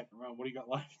going to the second round. What do you got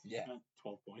left? Yeah,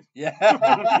 12 points. Yeah.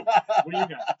 What do you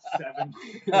got? 7.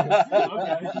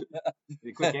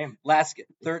 Okay. Quick game. Last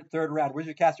third round. Where's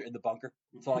your caster? In the bunker.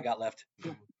 That's all I got left.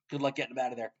 Good luck getting him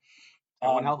out of there.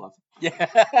 One health left. Yeah.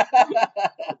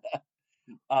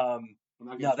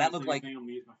 No, that looked like. I'm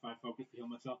gonna use my 5 focus to heal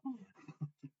myself.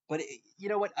 But you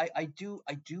know what? I do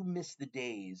miss the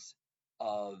days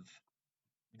of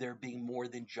there being more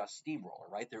than just Steamroller,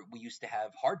 right? We used to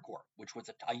have Hardcore, which was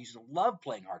I used to love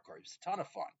playing Hardcore. It was a ton of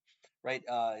fun, right?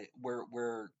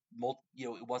 Where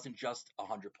it wasn't just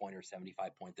 100-point or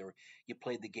 75-point. You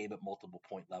played the game at multiple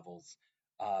point levels.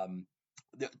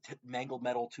 The Mangled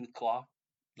Metal Tooth Claw,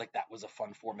 like that was a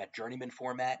fun format. Journeyman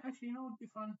format. Actually, you know what would be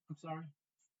fun? I'm sorry,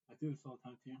 I do this all the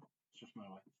time to you. It's just my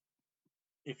way.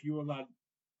 If you allowed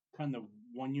kind of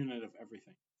one unit of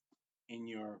everything in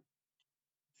your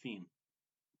theme,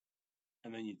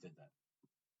 and then you did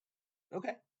that.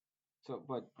 Okay. So,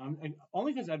 but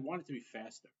only because I'd want it to be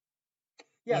faster.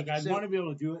 Yeah, like I'd want to be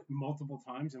able to do it multiple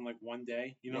times in like one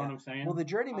day. You know what I'm saying? Well, the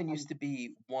Journeyman used to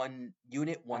be one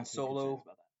unit, one solo.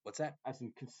 What's that? I have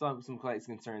some concerns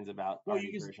about the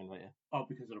version, but yeah. Oh,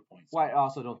 because of the points. Well, I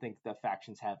also don't think the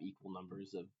factions have equal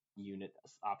numbers of unit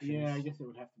options. Yeah, I guess it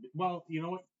would have to be. Well, you know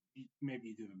what? Maybe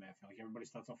you do the math. Like everybody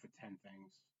starts off with 10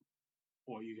 things,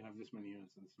 or you can have this many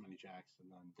units and this many jacks,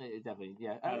 and then it definitely,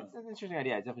 yeah, it's an interesting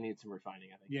idea. It definitely needs some refining,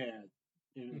 I think. Yeah,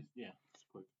 it is. Yeah, it's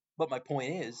quick. But my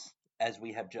point is, as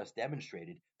we have just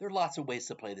demonstrated, there are lots of ways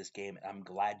to play this game, and I'm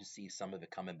glad to see some of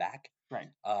it coming back. Right.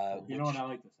 You know what? I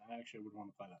like this. I actually would want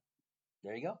to play that.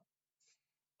 There you go.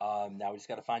 Now we just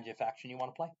got to find you a faction you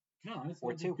want to play. No, it's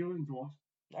or two. Doing dwarves.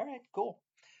 All right, cool.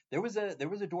 There was a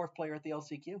dwarf player at the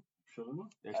LCQ. Sure.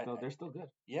 They're still good.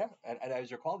 Yeah, and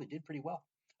as I recall, they did pretty well.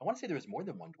 I want to say there was more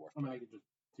than one dwarf. I mean, I could just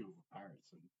do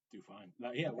pirates and do fine.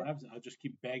 Yeah, what happens? I'll just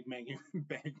keep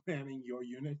bagmanning your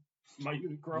unit. My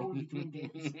unit grow in between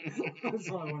games. That's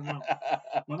all I want to know.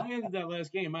 When I ended that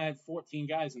last game, I had 14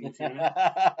 guys in this unit.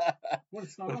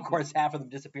 But of course, half of them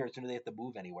disappear as soon as they have to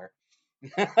move anywhere.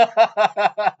 Yes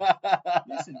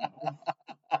and no.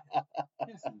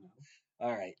 Yes and no.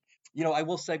 All right. I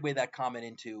will segue that comment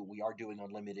into we are doing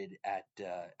Unlimited at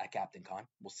Captain Con.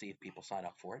 We'll see if people sign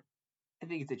up for it. I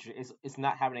think it's interesting. It's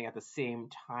not happening at the same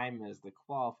time as the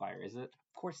qualifier, is it?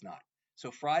 Of course not. So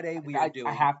Friday we are doing.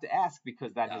 I have to ask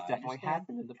because that has definitely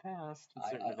happened in the past.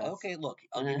 Okay, look,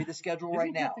 I'll give you the schedule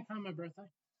right now. Is it my birthday?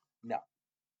 No.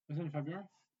 Is it in February?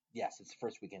 Yes, it's the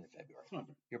first weekend in February.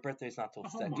 Your birthday is not till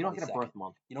February. You don't get a birth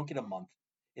month. You don't get a month.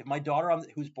 If my daughter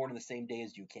who's born on the same day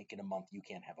as you can't get a month, you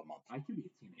can't have a month. I can be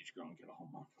a teenage girl and get a whole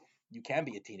month. You can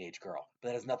be a teenage girl, but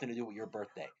that has nothing to do with your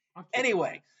birthday.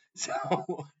 Anyway,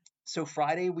 so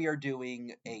Friday we are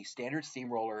doing a standard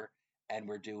steamroller and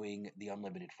we're doing the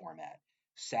Unlimited format.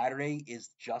 Saturday is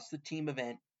just the team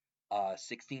event,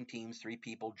 16 teams, 3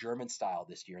 people, German style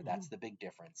this year. That's the big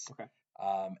difference. Okay.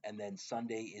 And then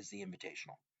Sunday is the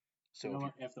invitational. So you know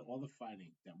what? After all the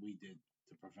fighting that we did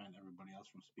to prevent everybody else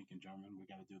from speaking German, we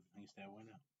got to do the things that way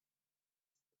now.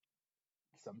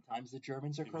 Sometimes the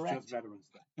Germans are correct. Just Veterans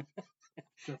Day.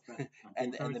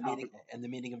 and the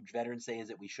meaning of Veterans Day is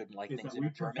that we shouldn't like things in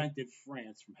German. We prevented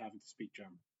France from having to speak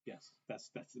German. Yes, that's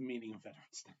the meaning of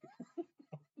Veterans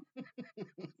Day.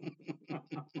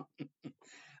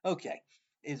 Okay.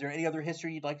 Is there any other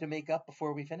history you'd like to make up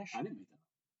before we finish? I didn't make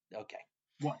that up. Okay.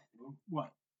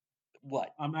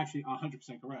 What? I'm actually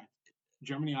 100% correct.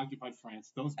 Germany occupied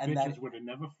France. Those And bitches would have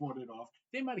never fought it off.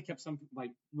 They might have kept some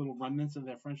little remnants of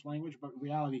their French language, but in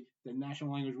reality, the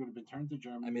national language would have been turned to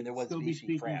German. I mean, there was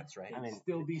Vichy France, right? I mean,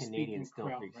 still be Canadians still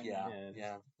Creole, speak. right?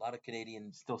 Yeah. A lot of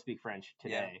Canadians Still speak French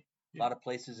today. A lot of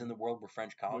places in the world were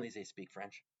French colonies. They speak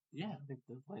French. Yeah. I think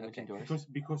the language Okay. endures.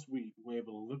 Because we were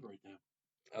able to liberate them.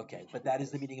 Okay, but that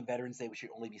is the meaning of Veterans Day. We should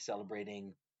only be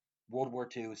celebrating World War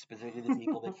II, specifically the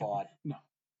people that fought. No.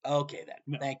 Okay, then.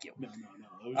 No. Thank you. No.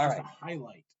 It was All just right. a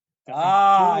highlight.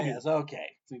 Yes, okay.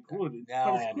 It's included. Now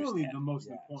But I it's clearly understand. the most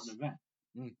Yes. important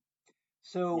event.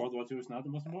 So, World War II is not the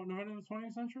most important event in the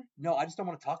 20th century? no, I just don't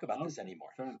want to talk about this Okay, anymore.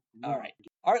 fair enough. All right.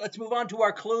 All right, let's move on to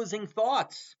our closing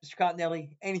thoughts. Mr.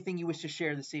 Cottonelli, anything you wish to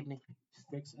share this evening?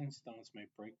 Sticks and stones may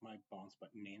break my bones, but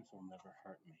names will never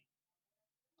hurt me.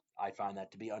 I find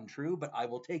that to be untrue, but I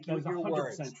will take you That is at your 100%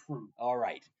 words. true. All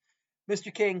right.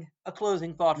 Mr. King, a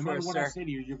closing thought No for matter us, what sir. I say to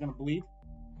you, you're going to believe?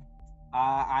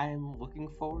 I'm looking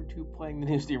forward to playing the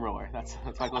new steamroller. That's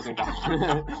my closing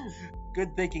thought.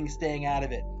 Good thinking, staying out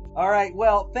of it. All right,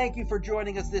 well, thank you for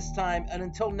joining us this time. And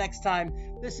until next time,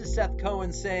 this is Seth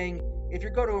Cohen saying, if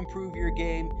you're going to improve your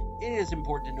game, it is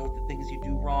important to note the things you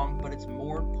do wrong, but it's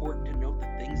more important to note the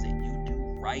things that you do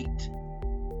right.